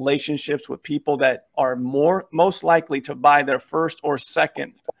building relationships with people that are most likely to buy their first or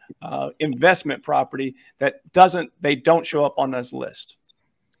second investment property that they don't show up on this list.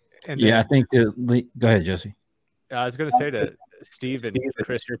 And yeah, I think go ahead, Jesse. I was going to say to Steve and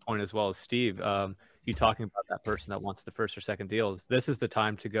Chris, your point as well as Steve, you talking about that person that wants the first or second deals. This is the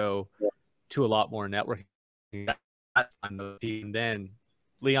time to go to a lot more networking. And then,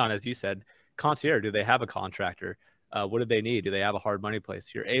 Leon, as you said, concierge, do they have a contractor? What do they need? Do they have a hard money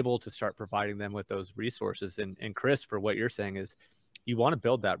place? You're able to start providing them with those resources. And Chris, for what you're saying is you want to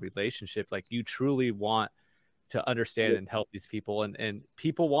build that relationship. Like you truly want to understand and help these people. And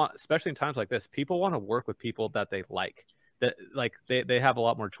people want, especially in times like this, people want to work with people that they like, that like they have a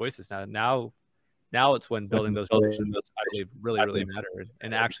lot more choices now. Now it's when building those relationships really matter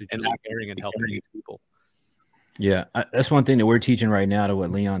and actually caring and helping these people. Yeah, that's one thing that we're teaching right now, to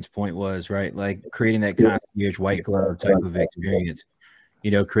what Leon's point was, right? Like creating that concierge white glove type of experience,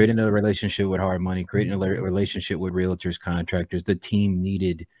 you know, creating a relationship with hard money, creating a relationship with realtors, contractors, the team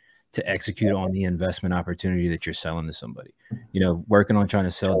needed to execute on the investment opportunity that you're selling to somebody, you know, working on trying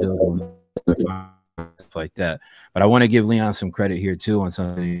to sell deals, stuff like that. But I want to give Leon some credit here too on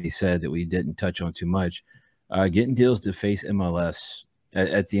something he said that we didn't touch on too much. Getting deals to face MLS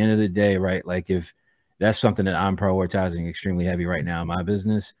at the end of the day, right? Like if that's something that I'm prioritizing extremely heavy right now in my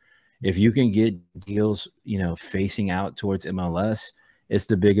business. If you can get deals, you know, facing out towards MLS, it's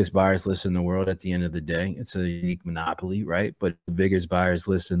the biggest buyers list in the world at the end of the day. It's a unique monopoly, right? But the biggest buyers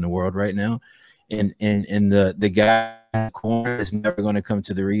list in the world right now. And the guy in the corner is never going to come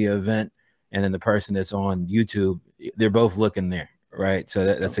to the RIA event. And then the person that's on YouTube, they're both looking there, right? So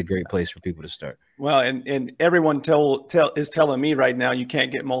that's a great place for people to start. Well, and everyone is telling me right now you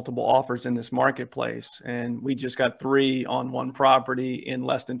can't get multiple offers in this marketplace. And we just got 3 on one property in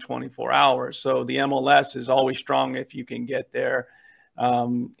less than 24 hours. So the MLS is always strong if you can get there.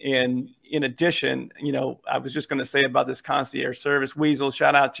 And in addition, you know, I was just going to say about this concierge service, Weasel,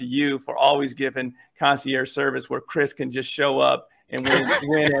 shout out to you for always giving concierge service where Chris can just show up and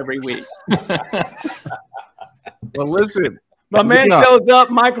win every week. Well, listen, my man shows up,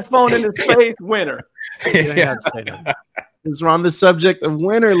 microphone in his face, winner. Yeah. Since we're on the subject of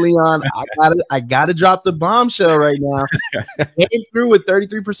winner, Leon, I gotta drop the bombshell right now. Came through with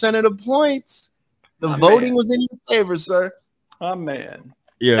 33% of the points. The voting was in your favor, sir. Oh man.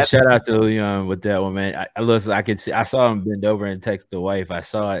 Yeah, shout out to Leon with that one, man. I could see. I saw him bend over and text the wife. I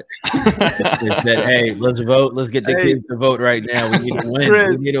saw it. It said, "Hey, let's vote. Let's get the kids to vote right now. We need to win.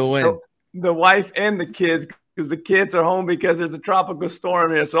 Chris, we need to win." The wife and the kids, because the kids are home because there's a tropical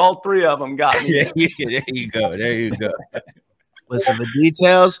storm here. So all three of them got me. Yeah, there you go. There you go. Listen, the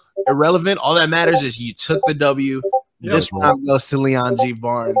details irrelevant. All that matters is you took the W. Yep. This round goes to Leon G.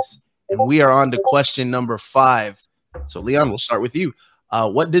 Barnes, and we are on to question number 5. So, Leon, we'll start with you.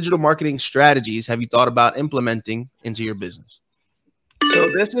 What digital marketing strategies have you thought about implementing into your business?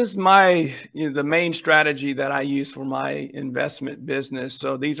 So this is the main strategy that I use for my investment business.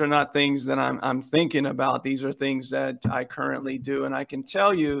 So these are not things that I'm thinking about. These are things that I currently do. And I can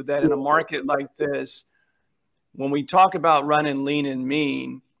tell you that in a market like this, when we talk about running lean and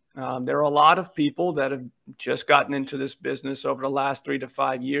mean, there are a lot of people that have just gotten into this business over the last 3 to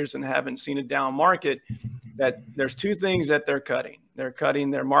 5 years and haven't seen a down market. That there's 2 things that they're cutting. They're cutting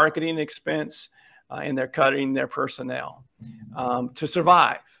their marketing expense and they're cutting their personnel to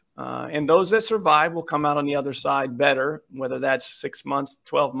survive. And those that survive will come out on the other side better, whether that's 6 months,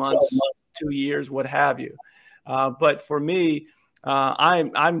 12 months, 2 years, what have you. But for me,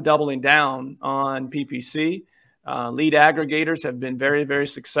 I'm doubling down on PPC. Lead aggregators have been very, very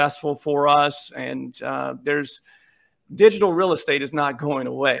successful for us. And digital real estate is not going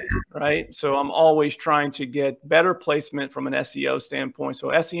away, right? So I'm always trying to get better placement from an SEO standpoint. So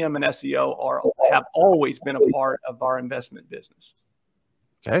SEM and SEO have always been a part of our investment business.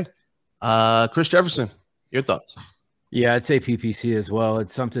 Okay. Chris Jefferson, your thoughts? Yeah, I'd say PPC as well.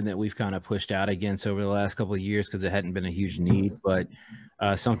 It's something that we've kind of pushed out against over the last couple of years because it hadn't been a huge need, but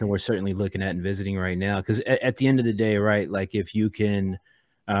something we're certainly looking at and visiting right now. Because at the end of the day, right, like if you can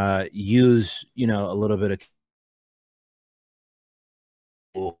use, a little bit of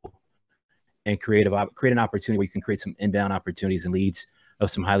and create an opportunity where you can create some inbound opportunities and leads of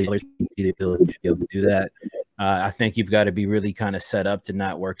some highly the ability to be able to do that. I think you've got to be really kind of set up to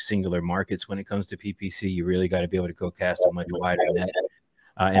not work singular markets when it comes to PPC. You really got to be able to go cast a much wider net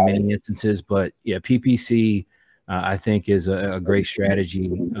in many instances. But yeah, PPC I think is a great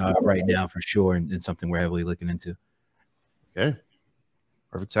strategy right now for sure, and something we're heavily looking into. Okay,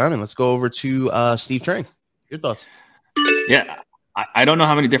 perfect timing. Let's go over to Steve Train. Your thoughts? Yeah. I don't know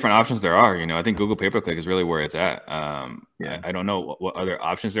how many different options there are. I think Google pay-per-click is really where it's at. I don't know what other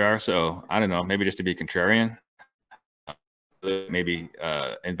options there are. So I don't know, maybe just to be contrarian, maybe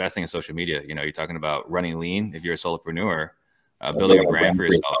investing in social media. You're talking about running lean. If you're a solopreneur, building a brand for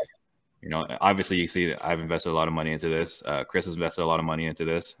yourself. Obviously you see that I've invested a lot of money into this. Chris has invested a lot of money into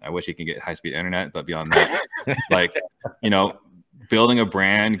this. I wish he can get high-speed internet, but beyond that, building a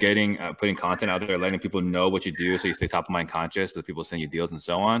brand, putting content out there, letting people know what you do so you stay top of mind conscious, so people send you deals and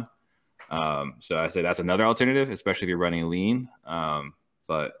so on. So I say that's another alternative, especially if you're running lean.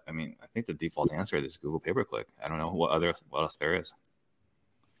 But I mean, I think the default answer is Google pay-per-click. I don't know what else there is.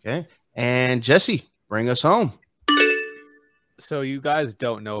 Okay. And Jesse, bring us home. So you guys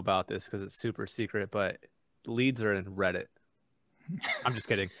don't know about this because it's super secret, but leads are in Reddit. I'm just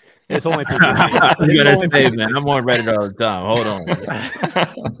kidding. It's only PPC. Man, I'm on Reddit all the time. Hold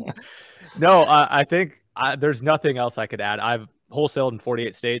on. No, I think there's nothing else I could add. I've wholesaled in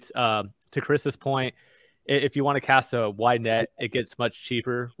 48 states. To Chris's point, if you want to cast a wide net, it gets much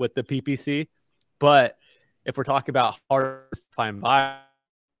cheaper with the PPC. But if we're talking about hard to find buyers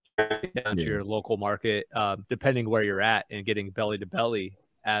down to your local market, depending where you're at and getting belly to belly,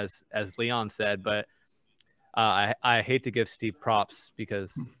 as Leon said, but I hate to give Steve props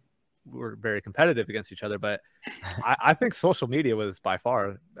because we're very competitive against each other, but I think social media was by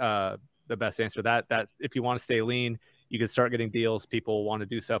far the best answer. That if you want to stay lean, you can start getting deals. People want to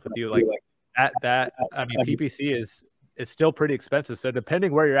do stuff with you like that. I mean, PPC is still pretty expensive. So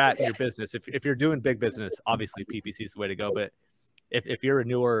depending where you're at in your business, if you're doing big business, obviously PPC is the way to go. But if you're a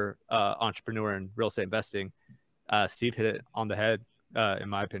newer entrepreneur in real estate investing, Steve hit it on the head, in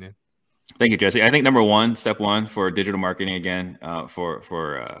my opinion. Thank you, Jesse. I think step one for digital marketing again, for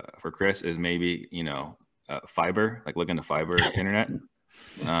Chris is maybe, fiber, like look into fiber internet.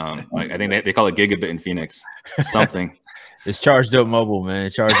 Like I think they call it gigabit in Phoenix, something. It's charged up mobile, man.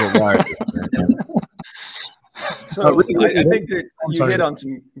 Charged up wireless. So I think that you hit on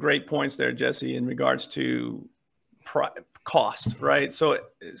some great points there, Jesse, in regards to cost, right? So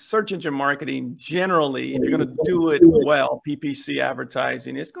search engine marketing, generally, if you're going to do it well, PPC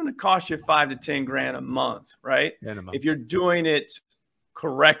advertising, it's going to cost you $5 to $10 a month, right? If you're doing it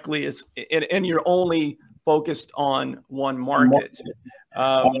correctly, and you're only focused on one market.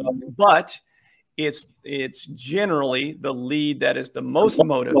 But it's generally the lead that is the most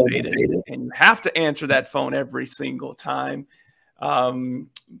motivated, and you have to answer that phone every single time.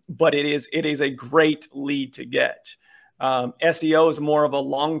 But it is a great lead to get. SEO is more of a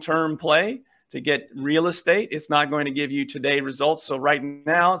long-term play to get real estate. It's not going to give you today results. So right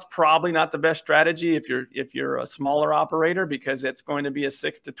now, it's probably not the best strategy if you're a smaller operator, because it's going to be a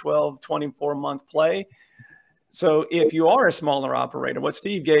 6 to 12, 24-month play. So if you are a smaller operator, what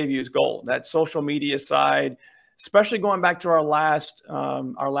Steve gave you is gold. That social media side, especially going back to our last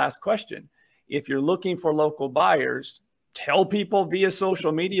question. If you're looking for local buyers, tell people via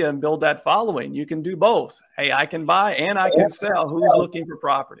social media and build that following. You can do both. Hey, I can buy and I can sell. Who's looking for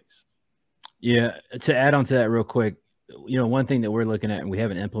properties? Yeah. To add on to that real quick, one thing that we're looking at and we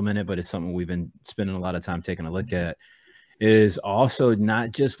haven't implemented, but it's something we've been spending a lot of time taking a look at, is also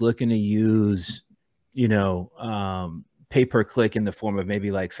not just looking to use pay-per-click in the form of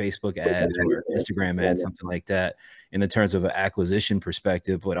maybe like Facebook ads or Instagram ads, something like that, in the terms of an acquisition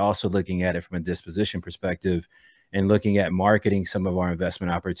perspective, but also looking at it from a disposition perspective and looking at marketing some of our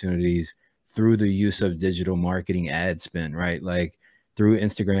investment opportunities through the use of digital marketing ad spend, right? Like through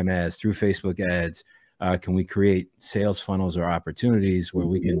Instagram ads, through Facebook ads. Can we create sales funnels or opportunities where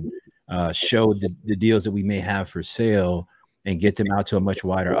we can show the deals that we may have for sale and get them out to a much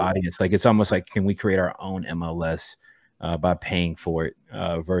wider audience? Like, it's almost like, can we create our own MLS by paying for it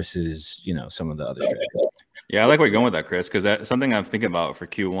versus, some of the other strategies? Yeah, I like where you're going with that, Chris, because that's something I'm thinking about for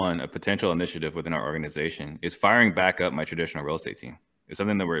Q1, a potential initiative within our organization is firing back up my traditional real estate team. It's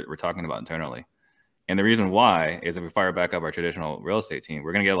something that we're talking about internally. And the reason why is if we fire back up our traditional real estate team,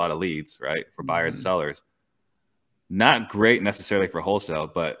 we're going to get a lot of leads, right, for buyers and sellers. Not great necessarily for wholesale,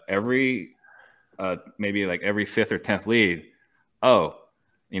 but maybe like every 5th or 10th lead,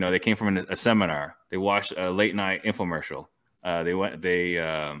 they came from a seminar, they watched a late night infomercial, they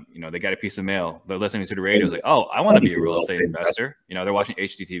got a piece of mail, they're listening to the radio, it's like, oh, I want to be a real estate investor. They're watching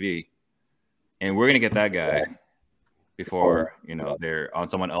HGTV, and we're gonna get that guy before they're on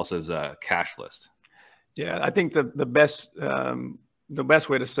someone else's cash list. Yeah, I think the best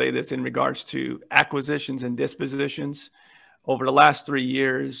way to say this in regards to acquisitions and dispositions over the last 3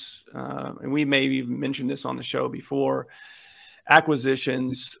 years, and we may even mentioned this on the show before,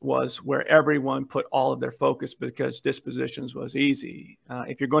 acquisitions was where everyone put all of their focus because dispositions was easy.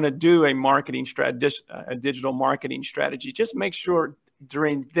 If you're going to do a digital marketing strategy, just make sure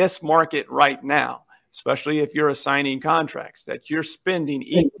during this market right now, especially if you're assigning contracts, that you're spending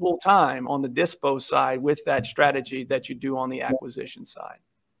equal time on the dispo side with that strategy that you do on the acquisition side.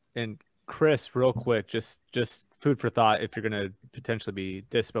 And Chris, real quick, just food for thought, if you're going to potentially be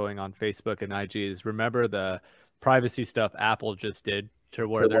dispoing on Facebook and IGs, remember the privacy stuff Apple just did to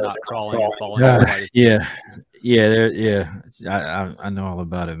where they're not crawling and following. I know all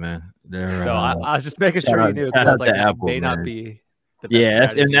about it, man. I was just making sure you knew. Apple, may man. not be the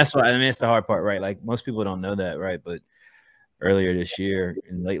best that's why, it's the hard part, right? Like, most people don't know that, right? But earlier this year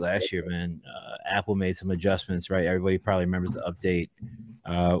and late last year, man, Apple made some adjustments, right? Everybody probably remembers the update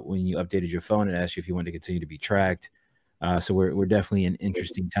when you updated your phone and asked you if you wanted to continue to be tracked. So we're definitely in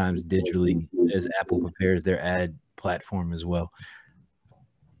interesting times digitally as Apple prepares their ad platform as well.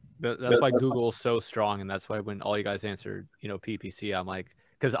 That's why Google's so strong, and that's why when all you guys answered, PPC, I'm like,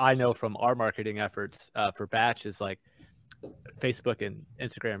 because I know from our marketing efforts for Batch is like Facebook and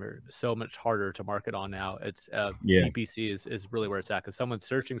Instagram are so much harder to market on now. It's PPC is really where it's at, because someone's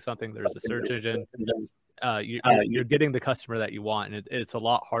searching something, there's a search engine, you're getting the customer that you want, and it's a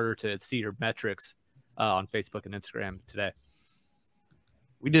lot harder to see your metrics on Facebook and Instagram today.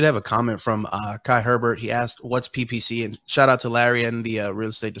 We did have a comment from Kai Herbert. He asked, what's PPC? And shout out to Larry and the Real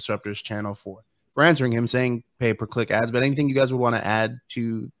Estate Disruptors channel for answering him, saying pay-per-click ads. But anything you guys would want to add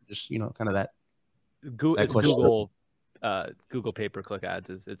to just, kind of that? Google pay-per-click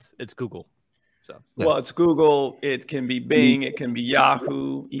ads. It's Google. So well, it's Google. It can be Bing. It can be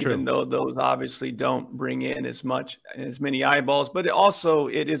Yahoo. Even though those obviously don't bring in as many eyeballs, but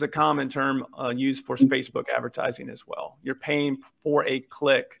it is a common term used for Facebook advertising as well. You're paying for a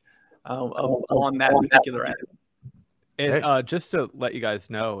click on that particular ad. And just to let you guys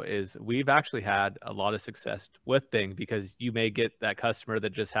know, is we've actually had a lot of success with Bing, because you may get that customer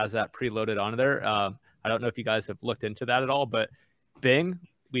that just has that preloaded on there. I don't know if you guys have looked into that at all, but Bing,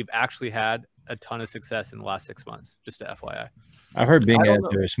 we've actually had a ton of success in the last 6 months. Just to FYI. I've heard Bing ads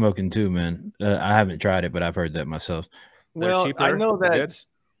are smoking too, man. I haven't tried it, but I've heard that myself. Well, I know that.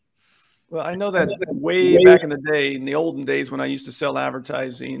 Well, I know that way back in the day, in the olden days when I used to sell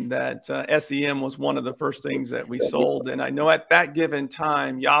advertising, that SEM was one of the first things that we sold. And I know at that given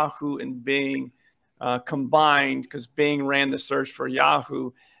time, Yahoo and Bing combined, because Bing ran the search for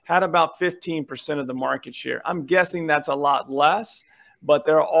Yahoo, had about 15% of the market share. I'm guessing that's a lot less, but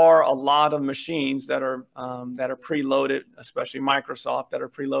there are a lot of machines that are preloaded, especially Microsoft, that are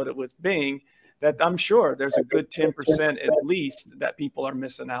preloaded with Bing, that I'm sure there's a good 10% at least that people are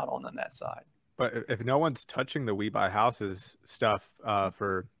missing out on that side. But if no one's touching the We Buy Houses stuff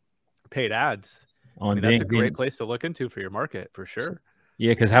for paid ads, that's a great place to look into for your market, for sure.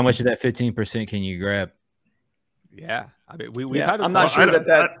 Yeah, because how much of that 15% can you grab? Yeah, I mean, I'm not sure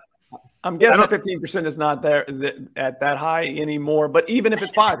that I'm guessing 15% is not there at that high anymore, but even if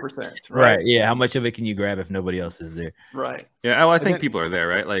it's 5%, right? Yeah. How much of it can you grab if nobody else is there? Right. Yeah. Well, I think people are there,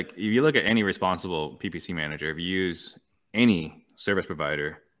 right? Like if you look at any responsible PPC manager, if you use any service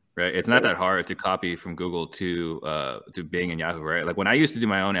provider, right, it's not that hard to copy from Google to Bing and Yahoo, right? Like when I used to do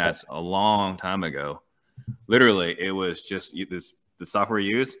my own ads a long time ago, literally it was just the software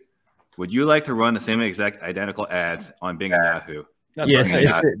you use. Would you like to run the same exact identical ads on Bing and Yahoo? Yes, they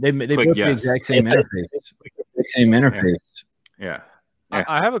both the exact same interface. Yeah.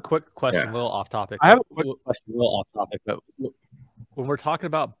 I have a quick question, a little off topic. But when we're talking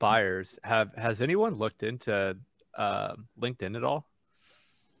about buyers, has anyone looked into LinkedIn at all?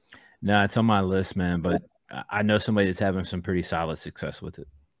 No, it's on my list, man. But I know somebody that's having some pretty solid success with it.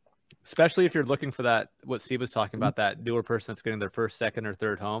 Especially if you're looking for that, what Steve was talking about, that newer person that's getting their first, second, or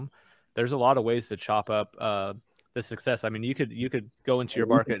third home. There's a lot of ways to chop up the success. I mean, you could go into your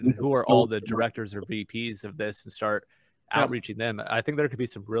market and who are all the directors or VPs of this and start outreaching them. I think there could be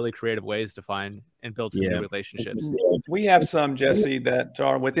some really creative ways to find and build some new relationships. We have some, Jesse, that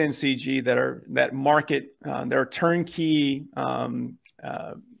are within CG that market. They're turnkey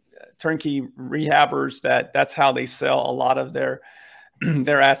rehabbers. That's how they sell a lot of their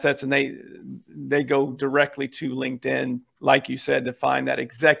assets, and they go directly to LinkedIn, like you said, to find that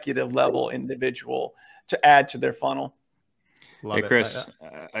executive level individual to add to their funnel. Hey, Chris,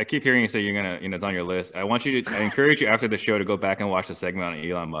 I keep hearing you say you're gonna, it's on your list. I encourage you after the show to go back and watch the segment on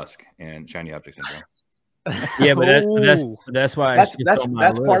Elon Musk and shiny object syndrome. Yeah, but that's why that's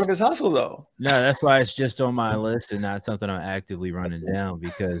part of his hustle, though. No, that's why it's just on my list and not something I'm actively running down,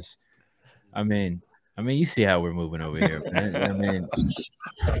 because, I mean, you see how we're moving over here, man. I mean,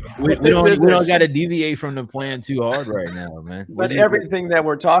 we don't got to deviate from the plan too hard right now, man. But everything that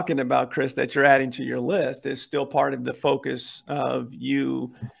we're talking about, Chris, that you're adding to your list is still part of the focus of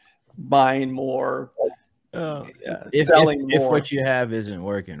you buying more, selling more. If what you have isn't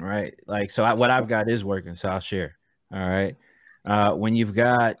working, right? Like, so what I've got is working, so I'll share. All right. When you've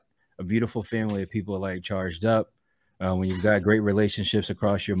got a beautiful family of people like Charged Up, when you've got great relationships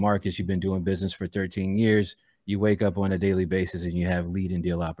across your markets, you've been doing business for 13 years, you wake up on a daily basis and you have lead and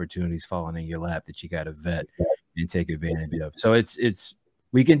deal opportunities falling in your lap that you got to vet and take advantage of. So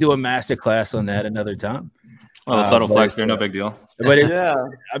we can do a master class on that another time. Well, the subtle flex, they're no big deal. But it's,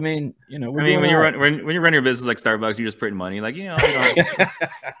 I mean, when you run your business like Starbucks, you're just printing money. Like,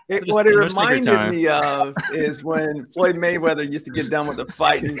 what it reminded me of is when Floyd Mayweather used to get done with a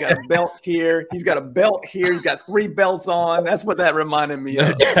fight. He's got a belt here. He's got a belt here. He's got 3 belts on. That's what that reminded me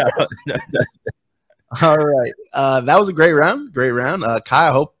of. All right. That was a great round. Great round. Kai,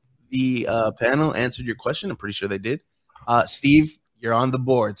 I hope the panel answered your question. I'm pretty sure they did. Steve, you're on the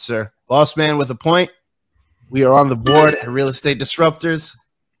board, sir. Boss man with a point. We are on the board at Real Estate Disruptors.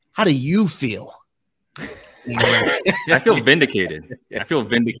 How do you feel? I feel vindicated.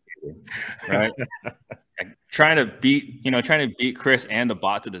 Right? Trying to beat Chris and the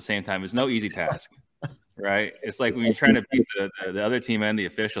bots at the same time is no easy task. Right? It's like when you're trying to beat the other team and the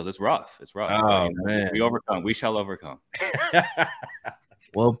officials. It's rough. Oh, man. We overcome. We shall overcome.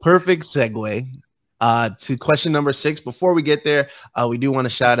 Well, perfect segue to question number 6. Before we get there, we do want to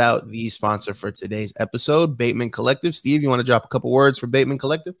shout out the sponsor for today's episode, Bateman Collective. Steve, you want to drop a couple words for Bateman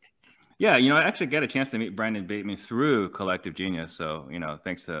Collective? Yeah, I actually got a chance to meet Brandon Bateman through Collective Genius. So,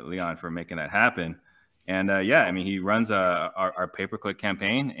 thanks to Leon for making that happen. And he runs our pay-per-click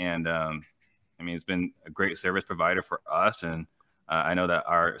campaign, and it's been a great service provider for us. And I know that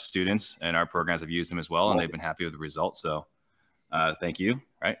our students and our programs have used him as well, and they've been happy with the results. So, thank you,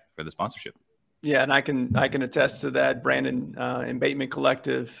 for the sponsorship. Yeah, and I can attest to that. Brandon and Bateman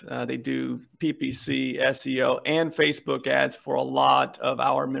Collective, they do PPC, SEO, and Facebook ads for a lot of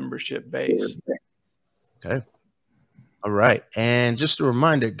our membership base. Okay. All right. And just a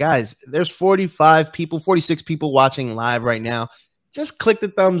reminder, guys, there's 45 people, 46 people watching live right now. Just click the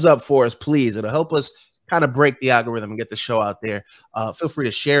thumbs up for us, please. It'll help us kind of break the algorithm and get the show out there. Feel free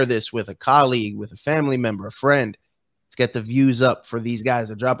to share this with a colleague, with a family member, a friend. Let's get the views up for these guys.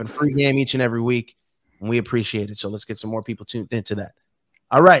 They're dropping free game each and every week, and we appreciate it. So let's get some more people tuned into that.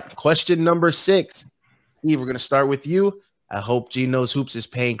 All right. Question number 6. Steve, we're going to start with you. I hope G Knows Hoops is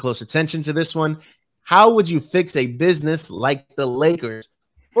paying close attention to this one. How would you fix a business like the Lakers?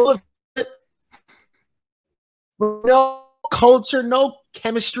 Full of no culture, no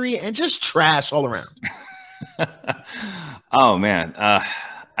chemistry, and just trash all around. Oh, man.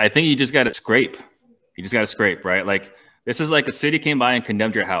 I think you just got to scrape. You just got to scrape, right? Like, this is like a city came by and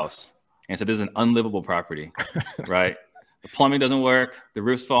condemned your house and said, this is an unlivable property, right? The plumbing doesn't work. The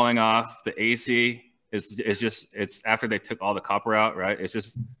roof's falling off. The AC is it's after they took all the copper out, right? It's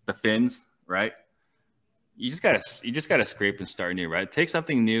just the fins, right? You just gotta scrape and start new, right? Take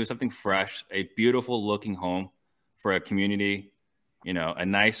something new, something fresh, a beautiful looking home for a community, you know, a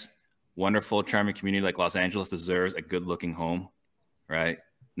nice, wonderful, charming community like Los Angeles deserves a good looking home, right?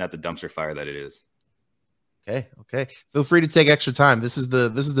 Not the dumpster fire that it is. Okay. Okay. Feel free to take extra time. This is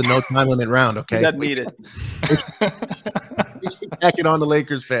the no time limit round. Okay. He doesn't need it. Back it on the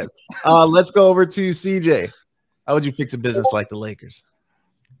Lakers fan. Let's go over to CJ. How would you fix a business like the Lakers?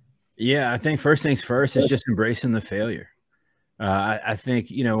 Yeah, I think first things first is just embracing the failure. I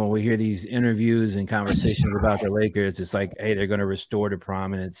think, you know, when we hear these interviews and conversations about the Lakers, it's like, hey, they're going to restore to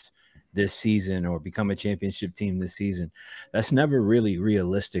prominence this season or become a championship team this season. That's never really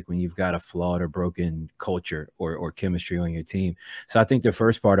realistic when you've got a flawed or broken culture or chemistry on your team. So I think the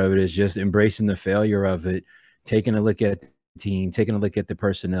first part of it is just embracing the failure of it, taking a look at the team, taking a look at the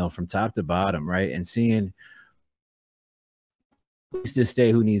personnel from top to bottom, right? And seeing who needs to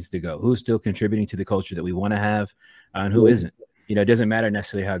stay, who needs to go, who's still contributing to the culture that we want to have, and who isn't. You know, it doesn't matter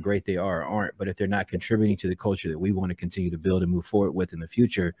necessarily how great they are or aren't, but if they're not contributing to the culture that we want to continue to build and move forward with in the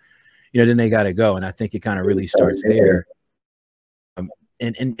future, you know, then they got to go. And I think it kind of really starts there.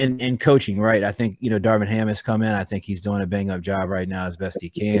 In coaching, right? I think, you know, Darvin Ham has come in. I think he's doing a bang-up job right now as best he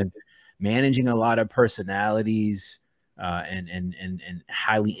can, managing a lot of personalities and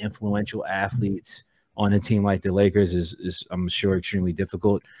highly influential athletes on a team like the Lakers is I'm sure extremely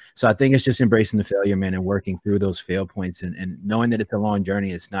difficult. So I think it's just embracing the failure, man, and working through those fail points and knowing that it's a long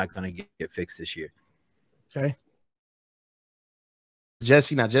journey. It's not going to get fixed this year. Okay.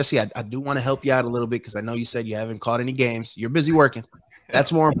 Jesse, now, Jesse, I do want to help you out a little bit because I know you said you haven't caught any games. You're busy working.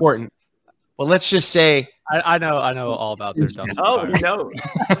 That's more important. But let's just say I know all about their dumpster Oh, he knows.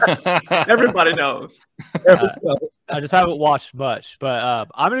 Everybody knows. I just haven't watched much, but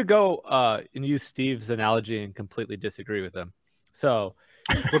I'm going to go and use Steve's analogy and completely disagree with him. So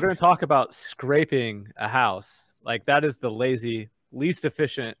we're going to talk about scraping a house. Like, that is the lazy, least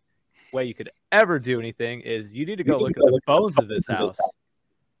efficient way you could ever do anything. Is you need to go look at the bones of this house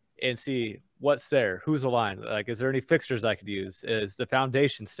and see what's there, who's aligned. Like, is there any fixtures I could use? Is the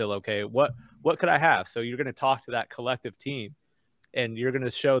foundation still okay? What could I have? So you're going to talk to that collective team and you're going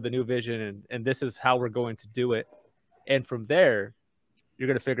to show the new vision and this is how we're going to do it. And from there, you're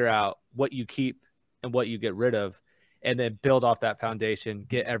going to figure out what you keep and what you get rid of, and then build off that foundation,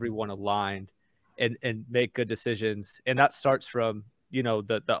 get everyone aligned and make good decisions. And that starts from, you know,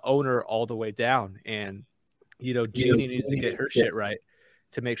 the owner all the way down. And, you know, Jeannie needs to get her shit right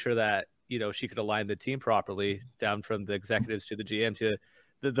to make sure that, you know, she could align the team properly, down from the executives to the GM to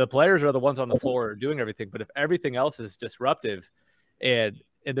the players are the ones on the floor doing everything. But if everything else is disruptive and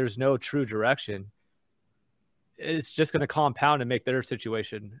there's no true direction, it's just going to compound and make their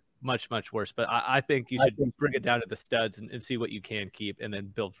situation much, much worse. But I think you should bring it down to the studs and see what you can keep and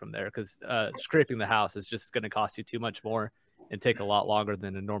then build from there. Because scraping the house is just going to cost you too much more and take a lot longer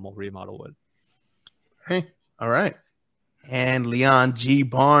than a normal remodel would. Hey, all right. And Leon G.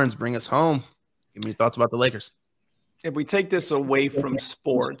 Barnes, bring us home. Give me your thoughts about the Lakers. If we take this away from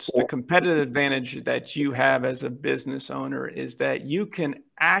sports, the competitive advantage that you have as a business owner is that you can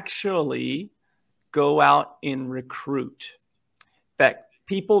actually go out and recruit that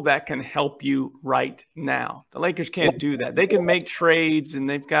people that can help you right now. The Lakers can't do that. They can make trades and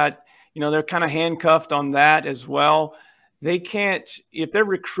they've got, you know, they're kind of handcuffed on that as well. They can't, if they're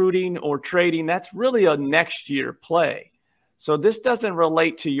recruiting or trading, that's really a next year play. So this doesn't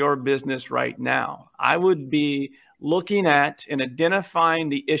relate to your business right now. I would be looking at and identifying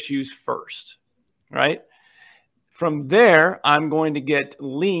the issues first, right? From there, I'm going to get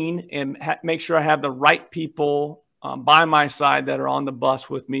lean and make sure I have the right people by my side that are on the bus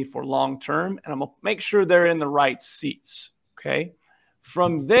with me for long term. And I'm going to make sure they're in the right seats, okay?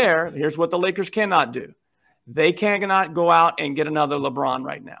 From there, here's what the Lakers cannot do. They cannot go out and get another LeBron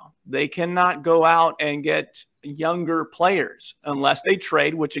right now. They cannot go out and get younger players unless they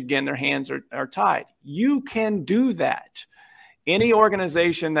trade, which again, their hands are tied. You can do that. Any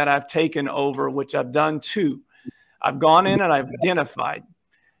organization that I've taken over, which I've done too, I've gone in and I've identified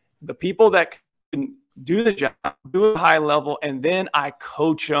the people that can do the job, do it at a high level, and then I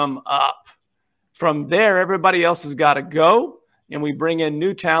coach them up. From there, everybody else has got to go, and we bring in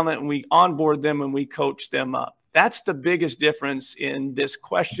new talent and we onboard them and we coach them up. That's the biggest difference in this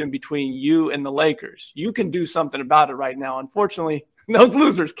question between you and the Lakers. You can do something about it right now. Unfortunately, those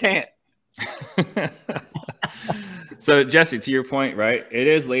losers can't. So, Jesse, to your point, right? It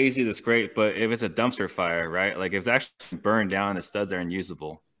is lazy, that's great, but if it's a dumpster fire, right? Like if it's actually burned down, the studs are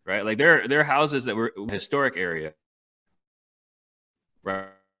unusable, right? Like there are houses that were historic area, right?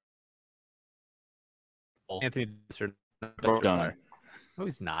 Anthony Done. No,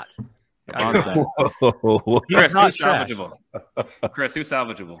 he's not. Chris, who's salvageable? Chris, who's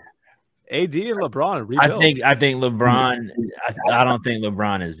salvageable? AD and LeBron rebuild. I think LeBron. I don't think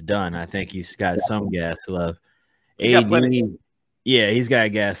LeBron is done. I think he's got some gas left. AD, yeah, he's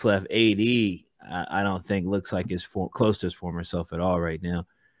got gas left. AD, I don't think looks like his close to his former self at all right now.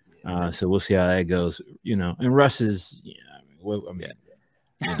 So we'll see how that goes. You know, and Russ is. There's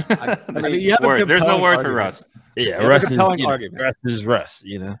no words for Russ. Yeah, Russ is Russ.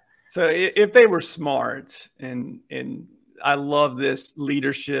 You know. So if they were smart, and I love this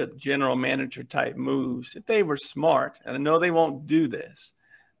leadership, general manager type moves. If they were smart, and I know they won't do this,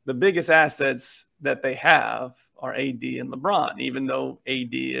 the biggest assets that they have are AD and LeBron. Even though AD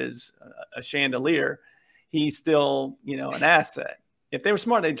is a chandelier, he's still, an asset. If they were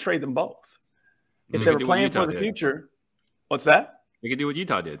smart, they'd trade them both. If they were playing for the future, what's that? They could do what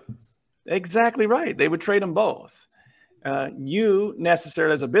Utah did. Exactly right. They would trade them both. You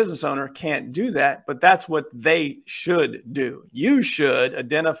necessarily as a business owner can't do that, but that's what they should do. You should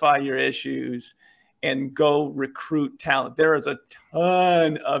identify your issues and go recruit talent. There is a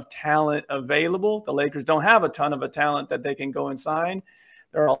ton of talent available. The Lakers don't have a ton of a talent that they can go and sign.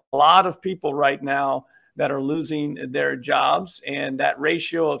 There are a lot of people right now that are losing their jobs, and that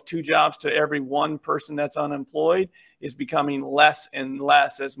ratio of 2 jobs to every 1 person that's unemployed is becoming less and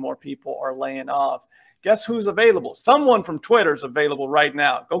less as more people are laying off. Guess who's available? Someone from Twitter is available right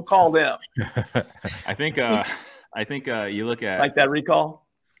now. Go call them. I think you look at like that recall.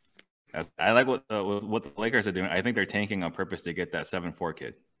 I like what the Lakers are doing. I think they're tanking on purpose to get that 7-4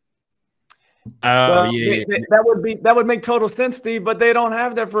 kid. That would make total sense, Steve. But they don't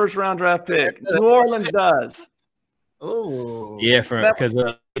have their first round draft pick. New Orleans does. Oh, yeah, because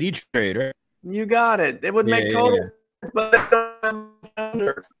each trade, right? You got it. It would make total sense, but they don't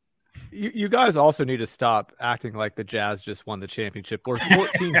have You guys also need to stop acting like the Jazz just won the championship. We're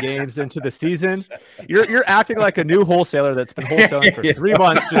 14 games into the season. You're acting like a new wholesaler that's been wholesaling for 3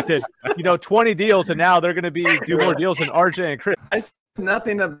 months, just did 20 deals, and now they're going to do more deals than RJ and Chris. I said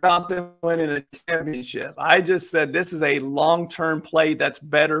nothing about them winning a championship. I just said this is a long-term play that's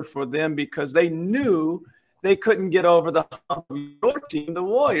better for them because they knew they couldn't get over the hump of your team, the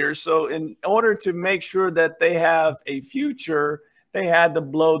Warriors. So in order to make sure that they have a future, they had to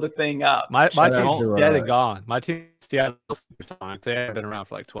blow the thing up. My team's dead and gone. My team's Seattle Supersonics. They haven't been around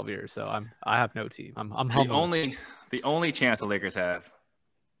for like 12 years, so I have no team. I'm humble. The only chance the Lakers have,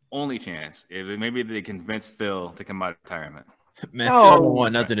 if maybe they convince Phil to come out of retirement. Man, Phil don't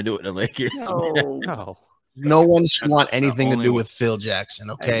want nothing to do with the Lakers. No one should want anything to do with Phil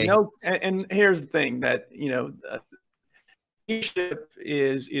Jackson. Okay. And here's the thing that leadership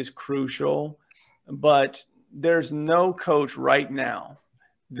is crucial, but there's no coach right now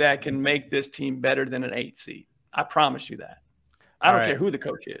that can make this team better than an 8 seed. I promise you that. I don't care who the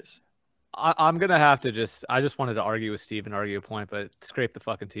coach is. I'm going to have to I just wanted to argue with Steve and argue a point, but scrape the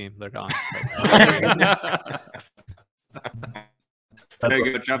fucking team. They're gone.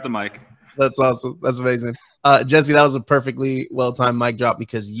 Very good. Drop the mic. That's awesome. That's amazing. Jesse, that was a perfectly well-timed mic drop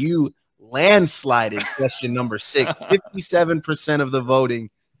because you landslided question number 6. 57% of the voting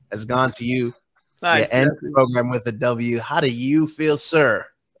has gone to you. Nice. End the program with a W. How do you feel, sir?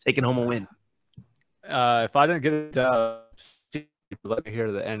 Taking home a win. If I didn't get it, let me hear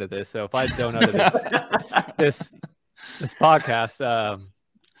to the end of this. So if I don't know this podcast, I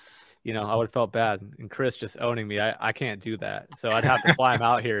would have felt bad. And Chris just owning me, I can't do that. So I'd have to fly him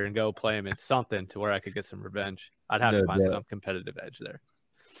out here and go play him in something to where I could get some revenge. I'd have to find some competitive edge there.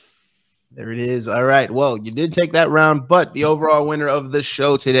 There it is. All right. Well, you did take that round, but the overall winner of the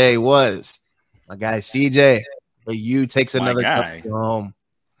show today was my guy CJ. But you takes another cup home.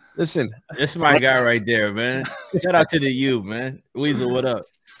 Listen, This is my guy right there, man. Shout out to the U, man. Weasel, what up?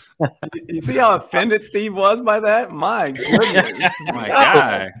 You see how offended Steve was by that? My goodness. My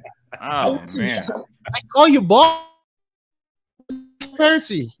guy. Oh listen, man. I call you boss.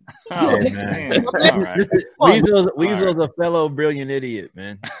 Currency. Oh Hey, man. man. All right. Weasel's a fellow brilliant idiot,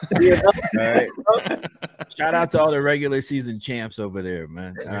 man. Yeah. All right. Shout out to all the regular season champs over there,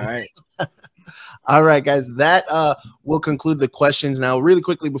 man. All right. All right, guys. That will conclude the questions. Now, really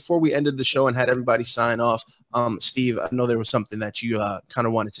quickly, before we ended the show and had everybody sign off, Steve, I know there was something that you kind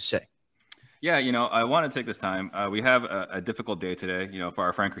of wanted to say. Yeah, I want to take this time. We have a difficult day today, for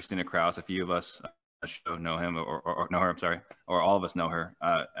our friend Christina Kraus. A few of us know him or know her, I'm sorry, or all of us know her.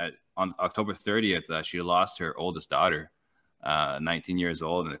 On October 30th, she lost her oldest daughter, 19 years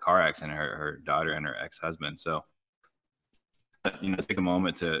old, in a car accident, her daughter and her ex-husband. So, take a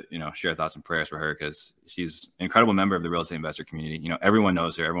moment to, share thoughts and prayers for her, because she's an incredible member of the real estate investor community. Everyone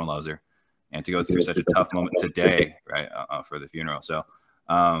knows her, everyone loves her. And to go through such a tough moment today, right, for the funeral. So,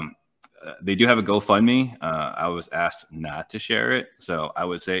 they do have a GoFundMe. I was asked not to share it. So I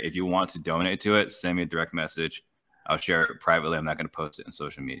would say if you want to donate to it, send me a direct message. I'll share it privately. I'm not going to post it in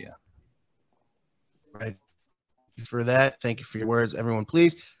social media. Right. For that, thank you for your words. Everyone,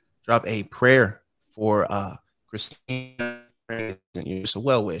 please drop a prayer for Christina. Just a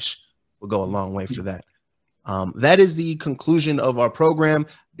well wish will go a long way for that. That is the conclusion of our program.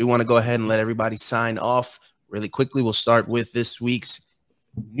 I do want to go ahead and let everybody sign off really quickly. We'll start with this week's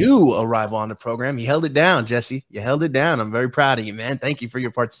new arrival on the program. You held it down, Jesse. You held it down. I'm very proud of you, man. Thank you for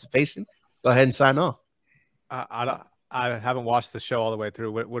your participation. Go ahead and sign off. I haven't watched the show all the way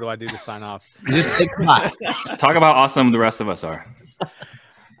through. What do I do to sign off? Just say goodbye. Talk about how awesome the rest of us are.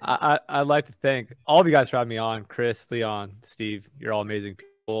 I'd like to thank all of you guys for having me on. Chris, Leon, Steve, you're all amazing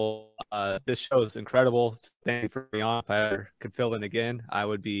people. This show is incredible. Thank you for being on. If I ever could fill in again, I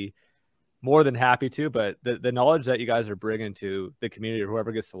would be more than happy to. But the knowledge that you guys are bringing to the community, or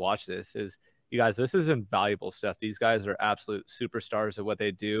whoever gets to watch this, is, you guys, this is invaluable stuff. These guys are absolute superstars at what they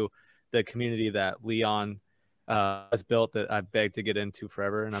do. The community that Leon has built, that I've begged to get into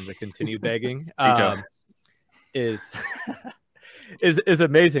forever, and I'm going to continue begging, is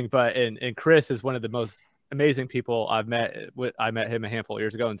amazing. But and Chris is one of the most amazing people I've met. I met him a handful of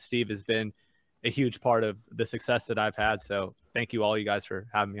years ago, and Steve has been a huge part of the success that I've had. So thank you all, you guys, for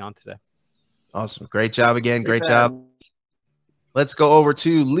having me on today. Awesome. Great job again. Great job. Let's go over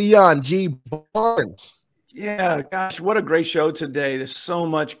to Leon G. Barnes. Yeah, gosh, what a great show today. There's so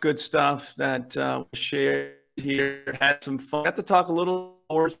much good stuff that we shared here. Had some fun. Got to talk a little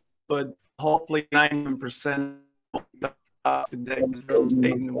more, but hopefully 90% today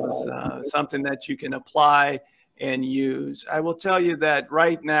was something that you can apply and use. I will tell you that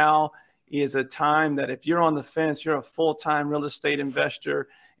right now is a time that if you're on the fence, you're a full-time real estate investor,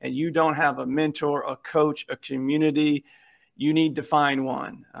 and you don't have a mentor, a coach, a community, you need to find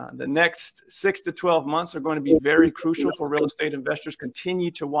one. The next 6 to 12 months are going to be very crucial for real estate investors. Continue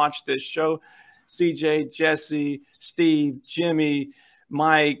to watch this show. CJ, Jesse, Steve, Jimmy,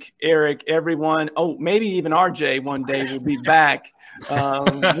 Mike, Eric, everyone. Oh, maybe even RJ one day will be back.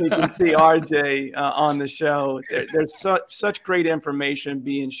 We can see RJ on the show. There's such great information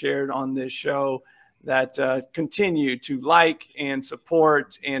being shared on this show that continue to like and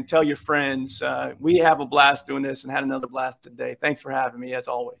support and tell your friends. We have a blast doing this and had another blast today. Thanks for having me, as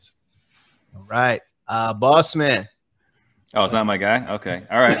always. All right. Boss man. Oh, it's not my guy? Okay.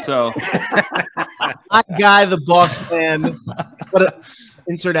 All right. So My guy, the boss man. But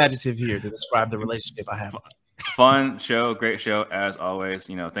insert adjective here to describe the relationship I have. fun show, great show as always.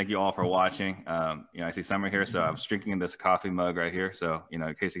 Thank you all for watching. I see Summer here, so I was drinking in this coffee mug right here. So, in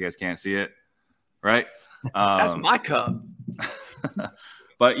case you guys can't see it. Right. That's my cup.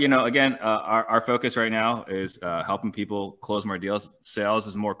 But, again, our focus right now is helping people close more deals. Sales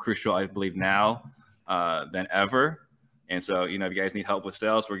is more crucial, I believe, now than ever. And so, if you guys need help with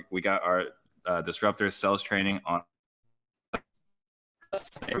sales, we got our Disruptors sales training on.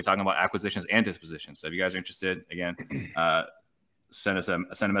 We're talking about acquisitions and dispositions. So if you guys are interested, again, send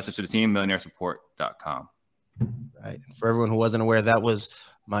a message to the team, millionairesupport.com. Right. For everyone who wasn't aware, that was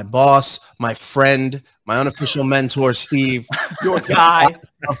my boss, my friend, my unofficial mentor, Steve. Your guy.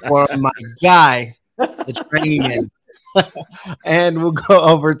 For my guy, the training man. And we'll go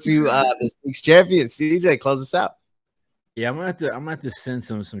over to this week's champion, CJ. Close us out. Yeah, I'm gonna have to send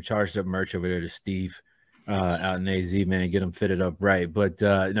some charged up merch over there to Steve out in AZ, man, and get them fitted up right. But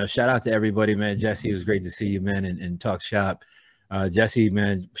shout out to everybody, man. Jesse, it was great to see you, man, and talk shop. Jesse,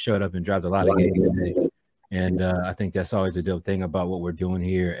 man, showed up and dropped a lot of games today. And I think that's always a dope thing about what we're doing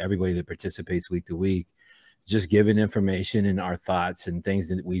here. Everybody that participates week to week, just giving information and our thoughts and things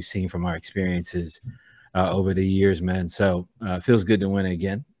that we've seen from our experiences over the years, man. So it feels good to win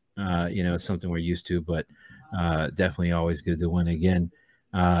again. You know, it's something we're used to, but definitely always good to win again.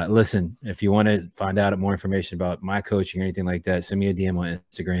 Listen, if you want to find out more information about my coaching or anything like that, send me a DM on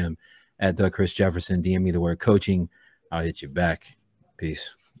Instagram at the Chris Jefferson. DM me the word coaching. I'll hit you back.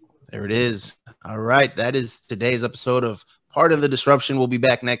 Peace. There it is. All right. That is today's episode of Part of the Disruption. We'll be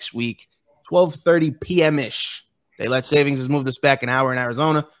back next week, 12:30 p.m.-ish. Daylight savings has moved us back an hour in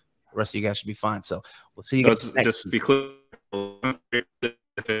Arizona. The rest of you guys should be fine. So we'll see you guys next just week. be clear.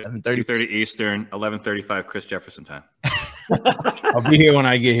 2:30 Eastern, 11:35 Chris Jefferson time. I'll be here when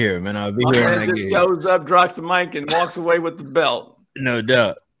I get here, man. I'll be here when I get just here. shows up, drops the mic, and walks away with the belt. No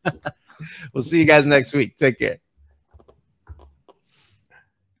doubt. We'll see you guys next week. Take care.